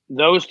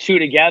those two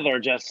together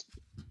just,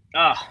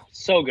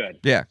 so good.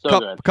 Yeah, so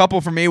good. Couple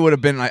for me would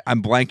have been.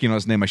 I'm blanking on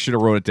his name. I should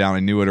have wrote it down.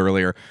 I knew it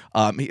earlier.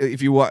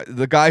 If you want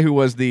the guy who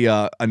was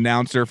the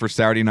announcer for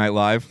Saturday Night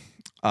Live.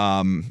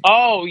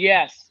 Oh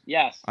yes.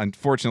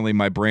 Unfortunately,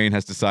 my brain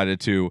has decided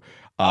to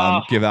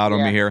give out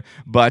on me here,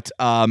 but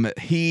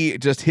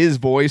his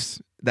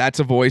voice.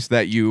 That's a voice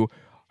that you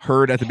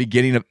heard at the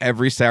beginning of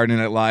every Saturday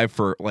Night Live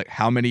for like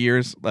how many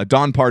years?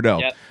 Don Pardo.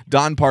 Yep.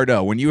 Don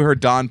Pardo. When you heard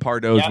Don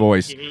Pardo's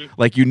voice,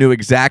 like you knew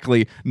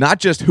exactly not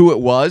just who it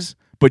was,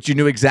 but you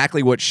knew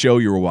exactly what show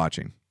you were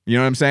watching. You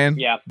know what I'm saying?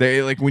 Yeah.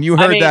 They like when you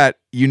heard that,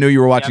 you knew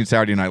you were watching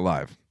Saturday Night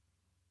Live.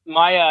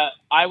 My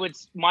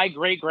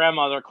great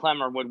grandmother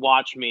Clemmer would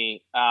watch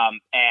me,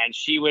 and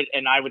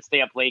I would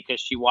stay up late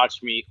because she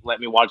let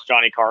me watch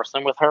Johnny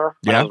Carson with her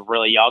when I was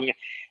really young.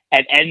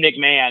 And Ed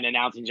McMahon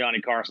announcing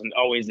Johnny Carson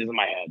always is in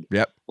my head.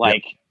 Yep.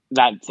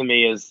 That to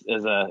me is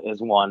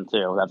one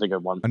too. That's a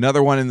good one.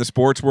 Another one in the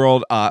sports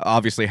world,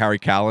 obviously Harry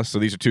Kalas. So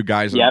these are two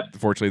guys,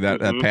 unfortunately,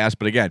 that passed.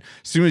 But again,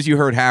 as soon as you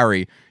heard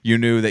Harry, you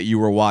knew that you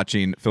were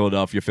watching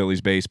Philadelphia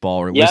Phillies baseball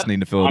or Yep, listening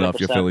to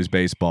Philadelphia 100%. Phillies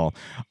baseball.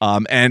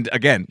 And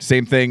again,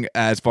 same thing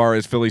as far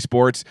as Philly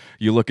sports.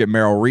 You look at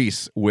Merrill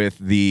Reese with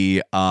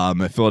the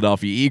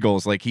Philadelphia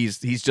Eagles. Like he's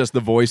just the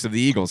voice of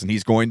the Eagles, and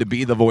he's going to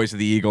be the voice of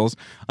the Eagles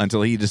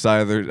until he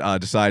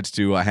decides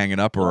to hang it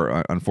up,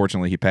 or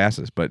unfortunately he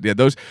passes. But yeah,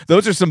 those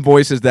are some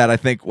voices that I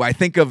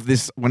think of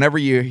this whenever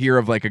you hear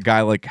of like a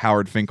guy like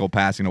Howard Finkel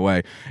passing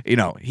away. You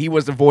know, he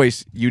was a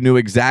voice. You knew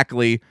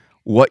exactly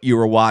what you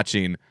were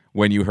watching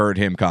when you heard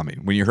him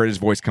coming, when you heard his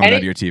voice coming out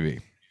of your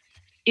TV.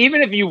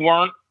 Even if you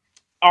aren't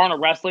a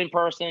wrestling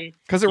person,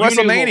 because of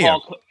WrestleMania,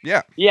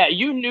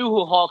 you knew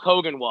who Hulk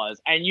Hogan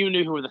was, and you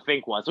knew who the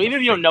Fink was. So even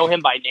if you don't know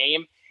him by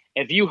name,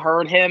 if you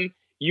heard him,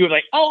 you were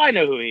like, "Oh, I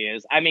know who he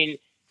is." I mean,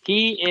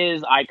 he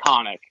is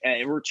iconic.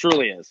 It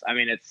truly is. I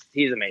mean,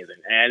 he's amazing,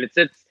 and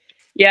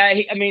yeah.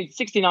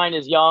 69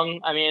 is young.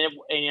 I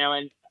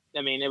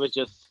mean, it was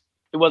just.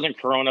 It wasn't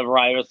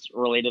coronavirus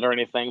related or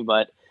anything,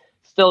 but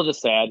still just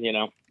sad, you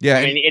know. Yeah.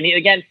 I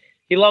mean,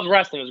 he loved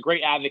wrestling. He was a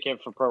great advocate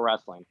for pro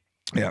wrestling.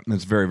 Yeah,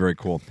 that's very, very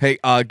cool. Hey,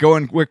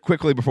 going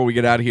quickly before we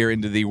get out of here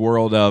into the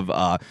world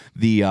of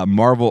the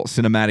Marvel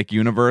Cinematic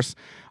Universe.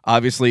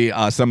 Obviously,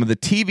 some of the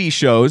TV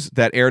shows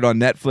that aired on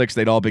Netflix,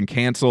 they'd all been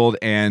canceled,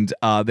 and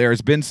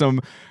there's been some,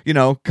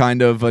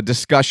 kind of a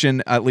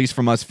discussion, at least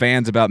from us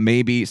fans, about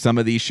maybe some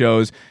of these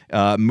shows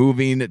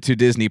moving to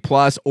Disney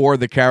Plus or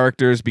the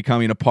characters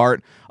becoming a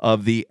part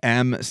of the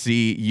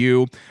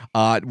MCU.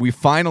 We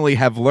finally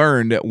have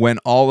learned when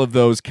all of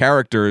those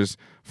characters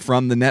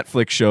from the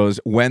Netflix shows,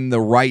 when the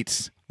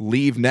rights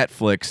leave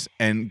Netflix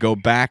and go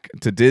back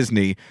to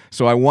Disney.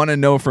 So I want to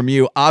know from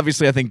you,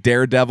 obviously I think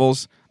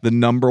Daredevil's the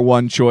number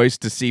one choice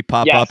to see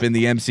pop up in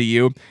the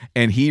MCU,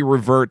 and he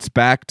reverts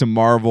back to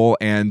Marvel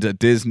and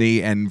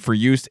Disney and for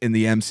use in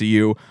the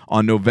MCU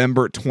on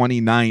November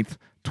 29th,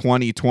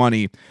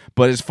 2020.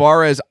 But as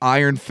far as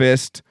Iron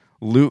Fist,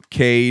 Luke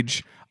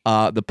Cage,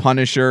 The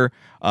Punisher,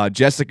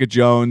 Jessica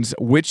Jones,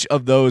 which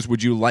of those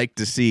would you like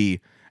to see,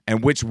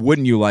 and which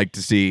wouldn't you like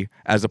to see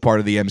as a part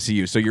of the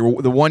MCU? So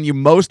you're the one you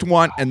most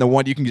want and the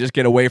one you can just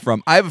get away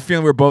from. I have a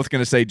feeling we're both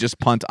going to say just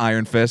punt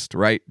Iron Fist,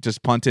 right?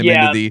 Just punt him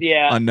into the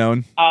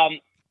unknown.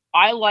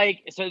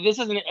 So this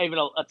isn't even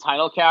a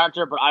title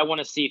character, but I want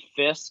to see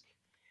Fisk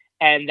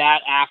and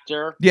that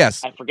actor.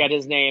 Yes. I forget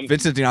his name.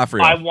 Vincent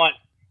D'Onofrio. I want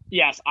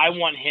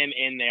him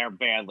in there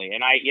badly.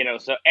 And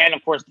and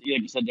of course,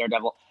 like you said,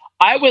 Daredevil.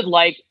 I would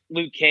like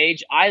Luke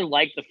Cage. I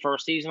liked the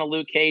first season of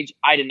Luke Cage.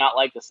 I did not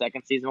like the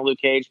second season of Luke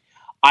Cage.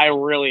 I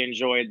really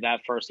enjoyed that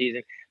first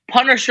season.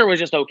 Punisher was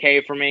just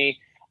okay for me,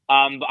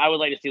 but I would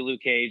like to see Luke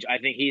Cage. I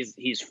think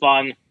he's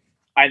fun.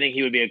 I think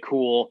he would be a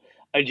cool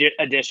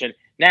addition.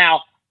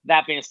 Now,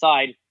 that being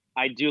aside,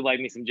 I do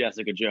like me some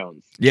Jessica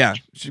Jones. Yeah,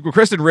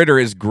 Kristen Ritter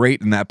is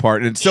great in that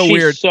part, and it's so She's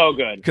weird. So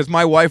good because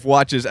my wife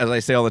watches, as I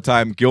say all the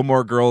time,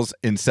 Gilmore Girls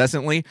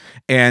incessantly,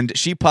 and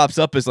she pops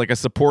up as like a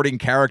supporting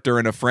character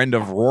and a friend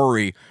of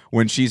Rory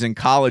when she's in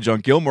college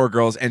on Gilmore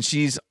Girls, and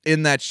she's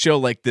in that show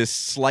like this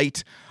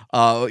slight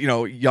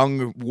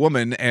young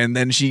woman, and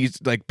then she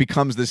like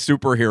becomes this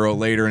superhero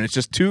later, and it's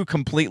just two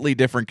completely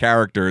different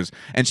characters.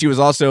 And she was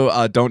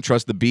also Don't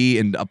Trust the Bee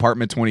in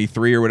Apartment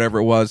 23 or whatever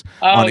it was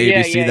on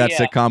ABC,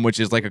 sitcom, which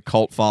is like a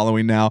cult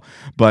following now.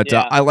 But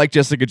I like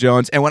Jessica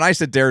Jones, and when I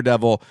said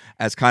Daredevil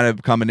as kind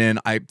of coming in,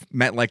 I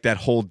meant like that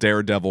whole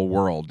Daredevil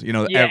world,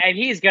 and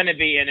he's going to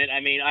be in it. I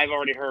mean, I've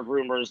already heard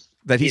rumors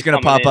that he's going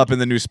to pop up in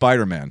the new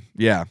Spider-Man.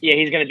 Yeah,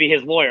 he's going to be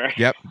his lawyer.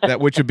 Yep,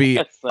 which would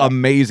be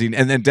amazing,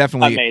 and then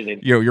definitely amazing.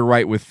 You're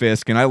right with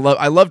Fisk, and I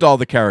loved all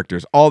the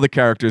characters. All the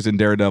characters in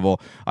Daredevil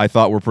I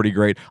thought were pretty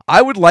great.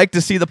 I would like to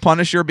see the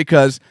Punisher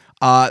because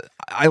I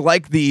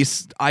like the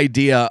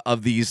idea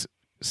of these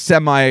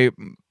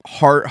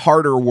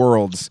harder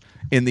worlds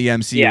in the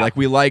MCU. Yeah. Like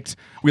we liked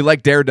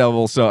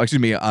Deadpool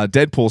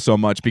so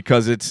much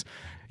because it's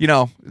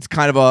it's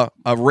kind of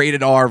a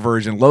rated R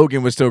version.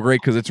 Logan was so great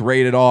because it's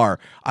rated R.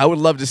 I would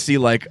love to see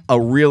like a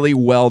really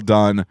well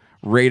done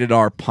rated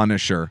R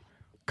Punisher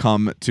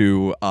come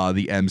to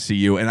the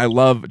MCU, and I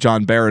love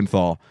John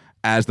Barenthal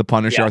as the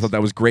Punisher. Yes. I thought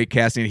that was great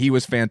casting. He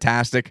was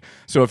fantastic.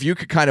 So if you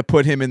could kind of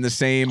put him in the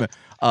same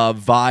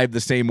vibe, the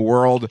same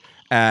world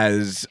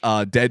as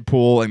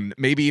Deadpool, and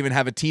maybe even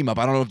have a team up.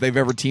 I don't know if they've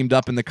ever teamed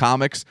up in the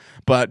comics,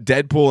 but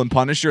Deadpool and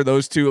Punisher,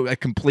 those two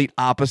complete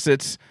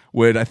opposites,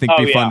 would I think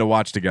be fun to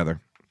watch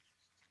together.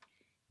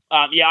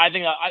 I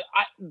think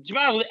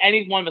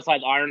anyone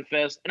besides Iron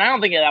Fist, and I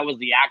don't think that was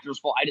the actor's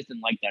fault. I just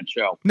didn't like that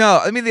show. No,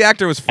 I mean the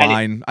actor was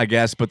fine, I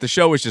guess, but the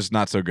show was just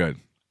not so good.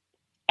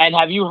 And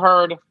have you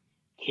heard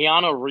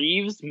Keanu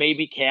Reeves may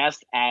be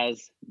cast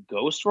as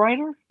Ghost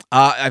Rider?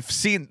 I've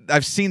seen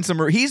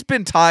some. He's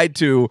been tied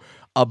to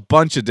a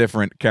bunch of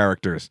different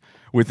characters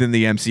within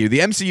the MCU. The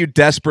MCU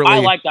desperately... I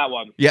like that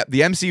one. Yeah, the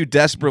MCU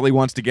desperately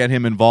wants to get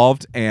him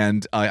involved,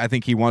 and I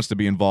think he wants to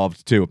be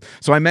involved too.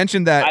 So I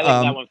mentioned that, I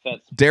think that one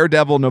fits.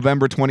 Daredevil,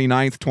 November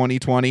 29th,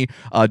 2020.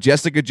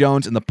 Jessica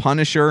Jones and The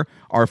Punisher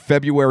are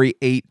February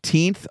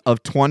 18th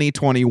of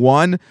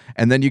 2021.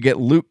 And then you get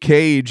Luke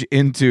Cage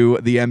into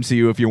the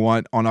MCU if you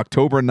want on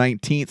October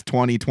 19th,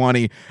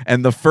 2020.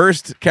 And the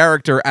first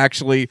character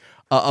actually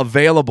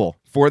available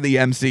for the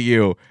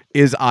MCU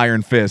is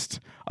Iron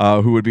Fist,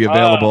 who would be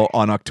available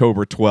on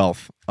October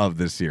 12th of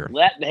this year.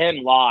 Let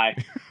him lie.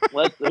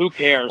 Who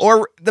cares?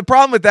 Or the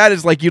problem with that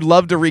is, like, you'd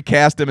love to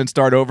recast him and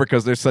start over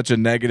because there's such a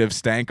negative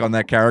stank on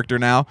that character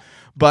now.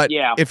 But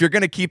if you're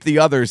going to keep the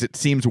others, it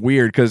seems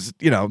weird because,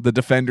 you know, the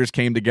Defenders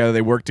came together,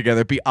 they worked together.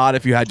 It'd be odd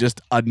if you had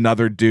just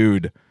another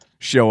dude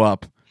show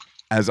up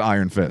as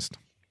Iron Fist.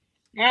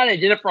 Yeah, they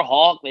did it for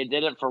Hulk. They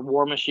did it for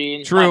War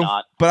Machine. True, Why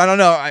not? but I don't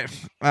know.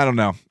 I don't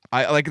know.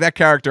 I like that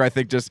character. I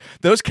think just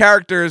those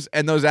characters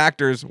and those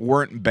actors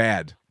weren't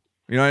bad.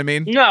 You know what I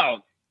mean? No,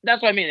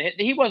 that's what I mean.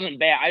 He wasn't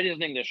bad. I just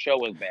think the show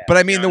was bad. But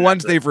I mean, the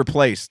ones they've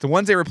replaced. The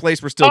ones they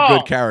replaced were still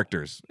good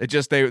characters. It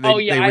just they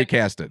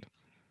recasted.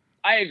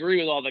 I agree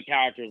with all the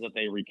characters that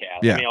they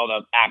recast. Yeah. I mean, all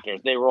the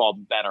actors. They were all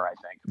better, I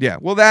think. Yeah.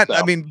 Well,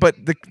 I mean, but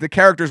the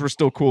characters were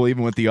still cool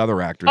even with the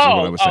other actors. Is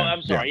what I was saying.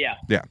 I'm sorry. Yeah.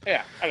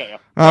 Yeah. Okay.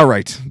 All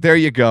right. There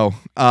you go.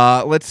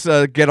 Let's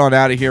get on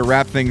out of here.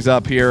 Wrap things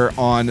up here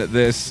on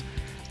this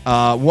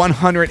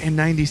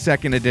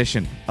 192nd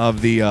edition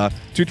of the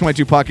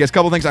 222 podcast.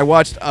 Couple things I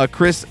watched.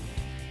 Chris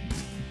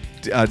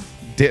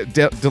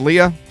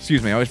D'Elia,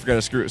 excuse me, I always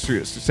forgot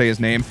to say his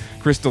name.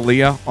 Chris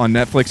D'Elia on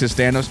Netflix, his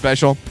stand-up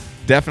special.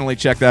 Definitely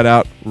check that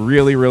out.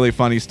 Really, really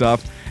funny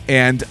stuff.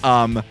 And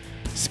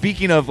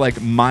speaking of like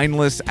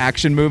mindless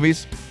action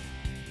movies,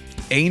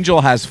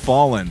 Angel Has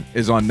Fallen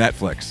is on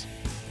Netflix.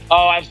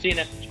 Oh, I've seen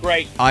it. It's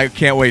great. I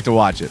can't wait to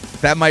watch it.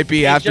 That might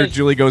be after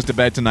Julie goes to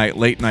bed tonight,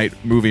 late night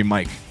movie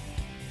Mike.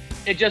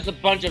 It's just a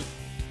bunch of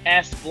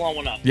ass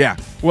blowing up. Yeah.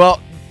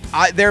 Well,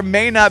 there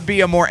may not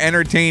be a more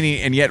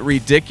entertaining and yet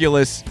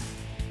ridiculous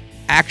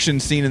action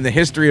scene in the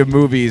history of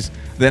movies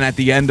than at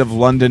the end of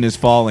London Is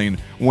Falling,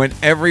 when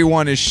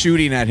everyone is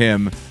shooting at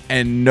him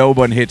and no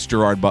one hits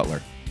Gerard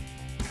Butler.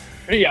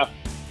 Yeah.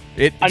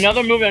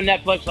 Another movie on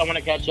Netflix I want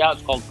to catch out.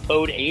 It's called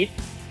Code 8.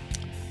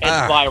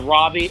 It's by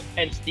Robbie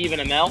and Stephen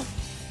Amell.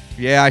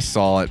 Yeah, I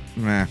saw it.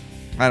 Meh.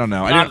 I don't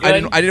know.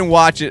 I didn't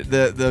watch it.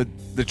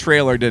 The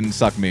trailer didn't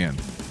suck me in.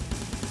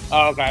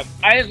 Oh, okay.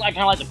 I kind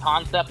of like the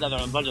concept that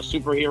there's a bunch of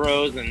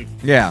superheroes and.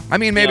 Yeah, I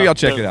mean, maybe I'll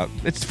check it out.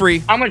 It's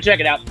free. I'm gonna check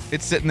it out.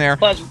 It's sitting there.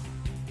 Plus,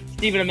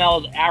 Stephen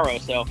Amell is Arrow,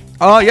 so.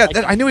 Oh yeah,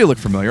 I knew he looked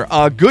familiar.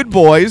 Good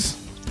Boys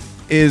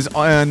is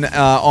on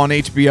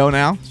HBO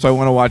now, so I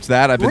want to watch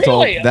that. I've been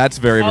told that's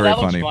very very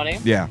funny.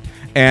 Yeah,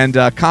 and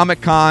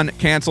Comic-Con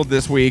canceled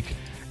this week,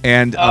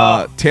 and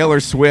Taylor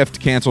Swift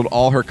canceled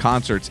all her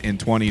concerts in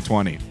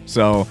 2020.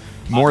 So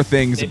more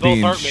things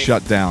being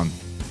shut down.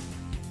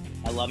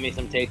 I love me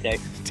some Tay-Tay.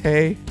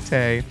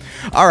 Tay.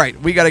 All right,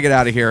 we got to get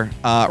out of here.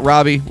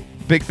 Robbie,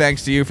 big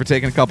thanks to you for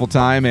taking a couple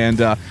time, and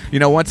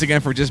once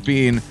again for just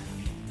being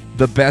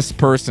the best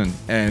person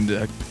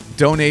and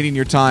donating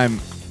your time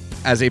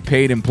as a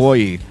paid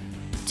employee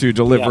to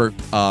deliver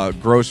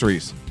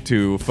groceries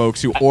to folks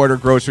who order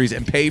groceries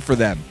and pay for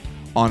them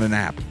on an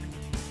app.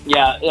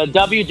 Yeah,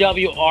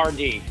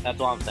 WWRD. That's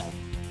all I'm saying.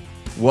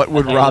 What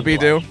would Robbie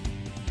do?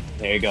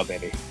 There you go,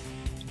 baby.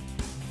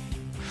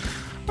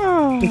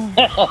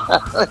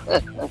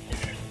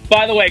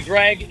 By the way,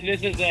 Greg,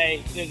 this is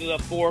a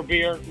 4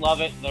 beer.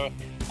 Love it.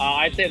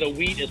 I'd say the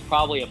wheat is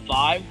probably a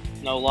 5.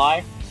 No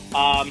lie.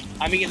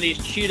 I'm eating these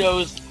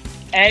Cheetos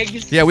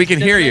eggs. Yeah, we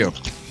can hear you.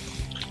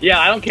 Yeah,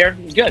 I don't care.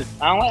 It's good.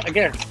 I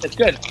care. It's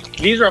good.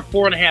 These are a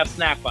 4.5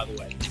 snack, by the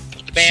way.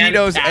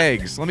 Cheetos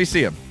eggs. Let me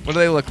see them. What do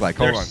they look like?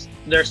 Hold on.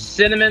 They're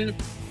cinnamon.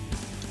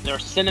 They're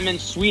cinnamon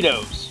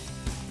Sweetos.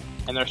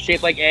 And they're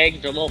shaped like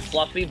eggs. They're a little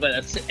fluffy, but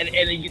it's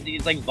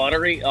like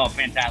buttery. Oh,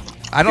 fantastic!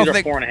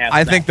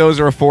 I think those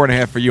are a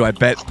 4.5 for you. I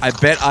bet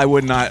I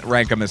would not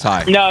rank them as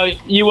high. No,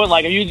 you wouldn't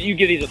like them. You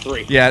give these a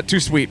 3. Yeah,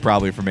 too sweet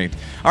probably for me.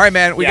 All right,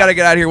 man. We got to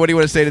get out of here. What do you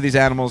want to say to these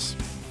animals?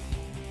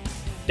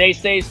 Stay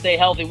safe. Stay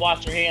healthy.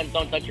 Wash your hands.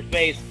 Don't touch your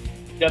face.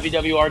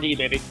 WWRD,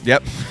 baby.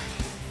 Yep.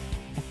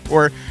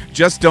 Or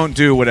just don't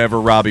do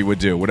whatever Robbie would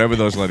do. Whatever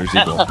those letters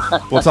equal.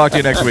 We'll talk to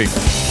you next week.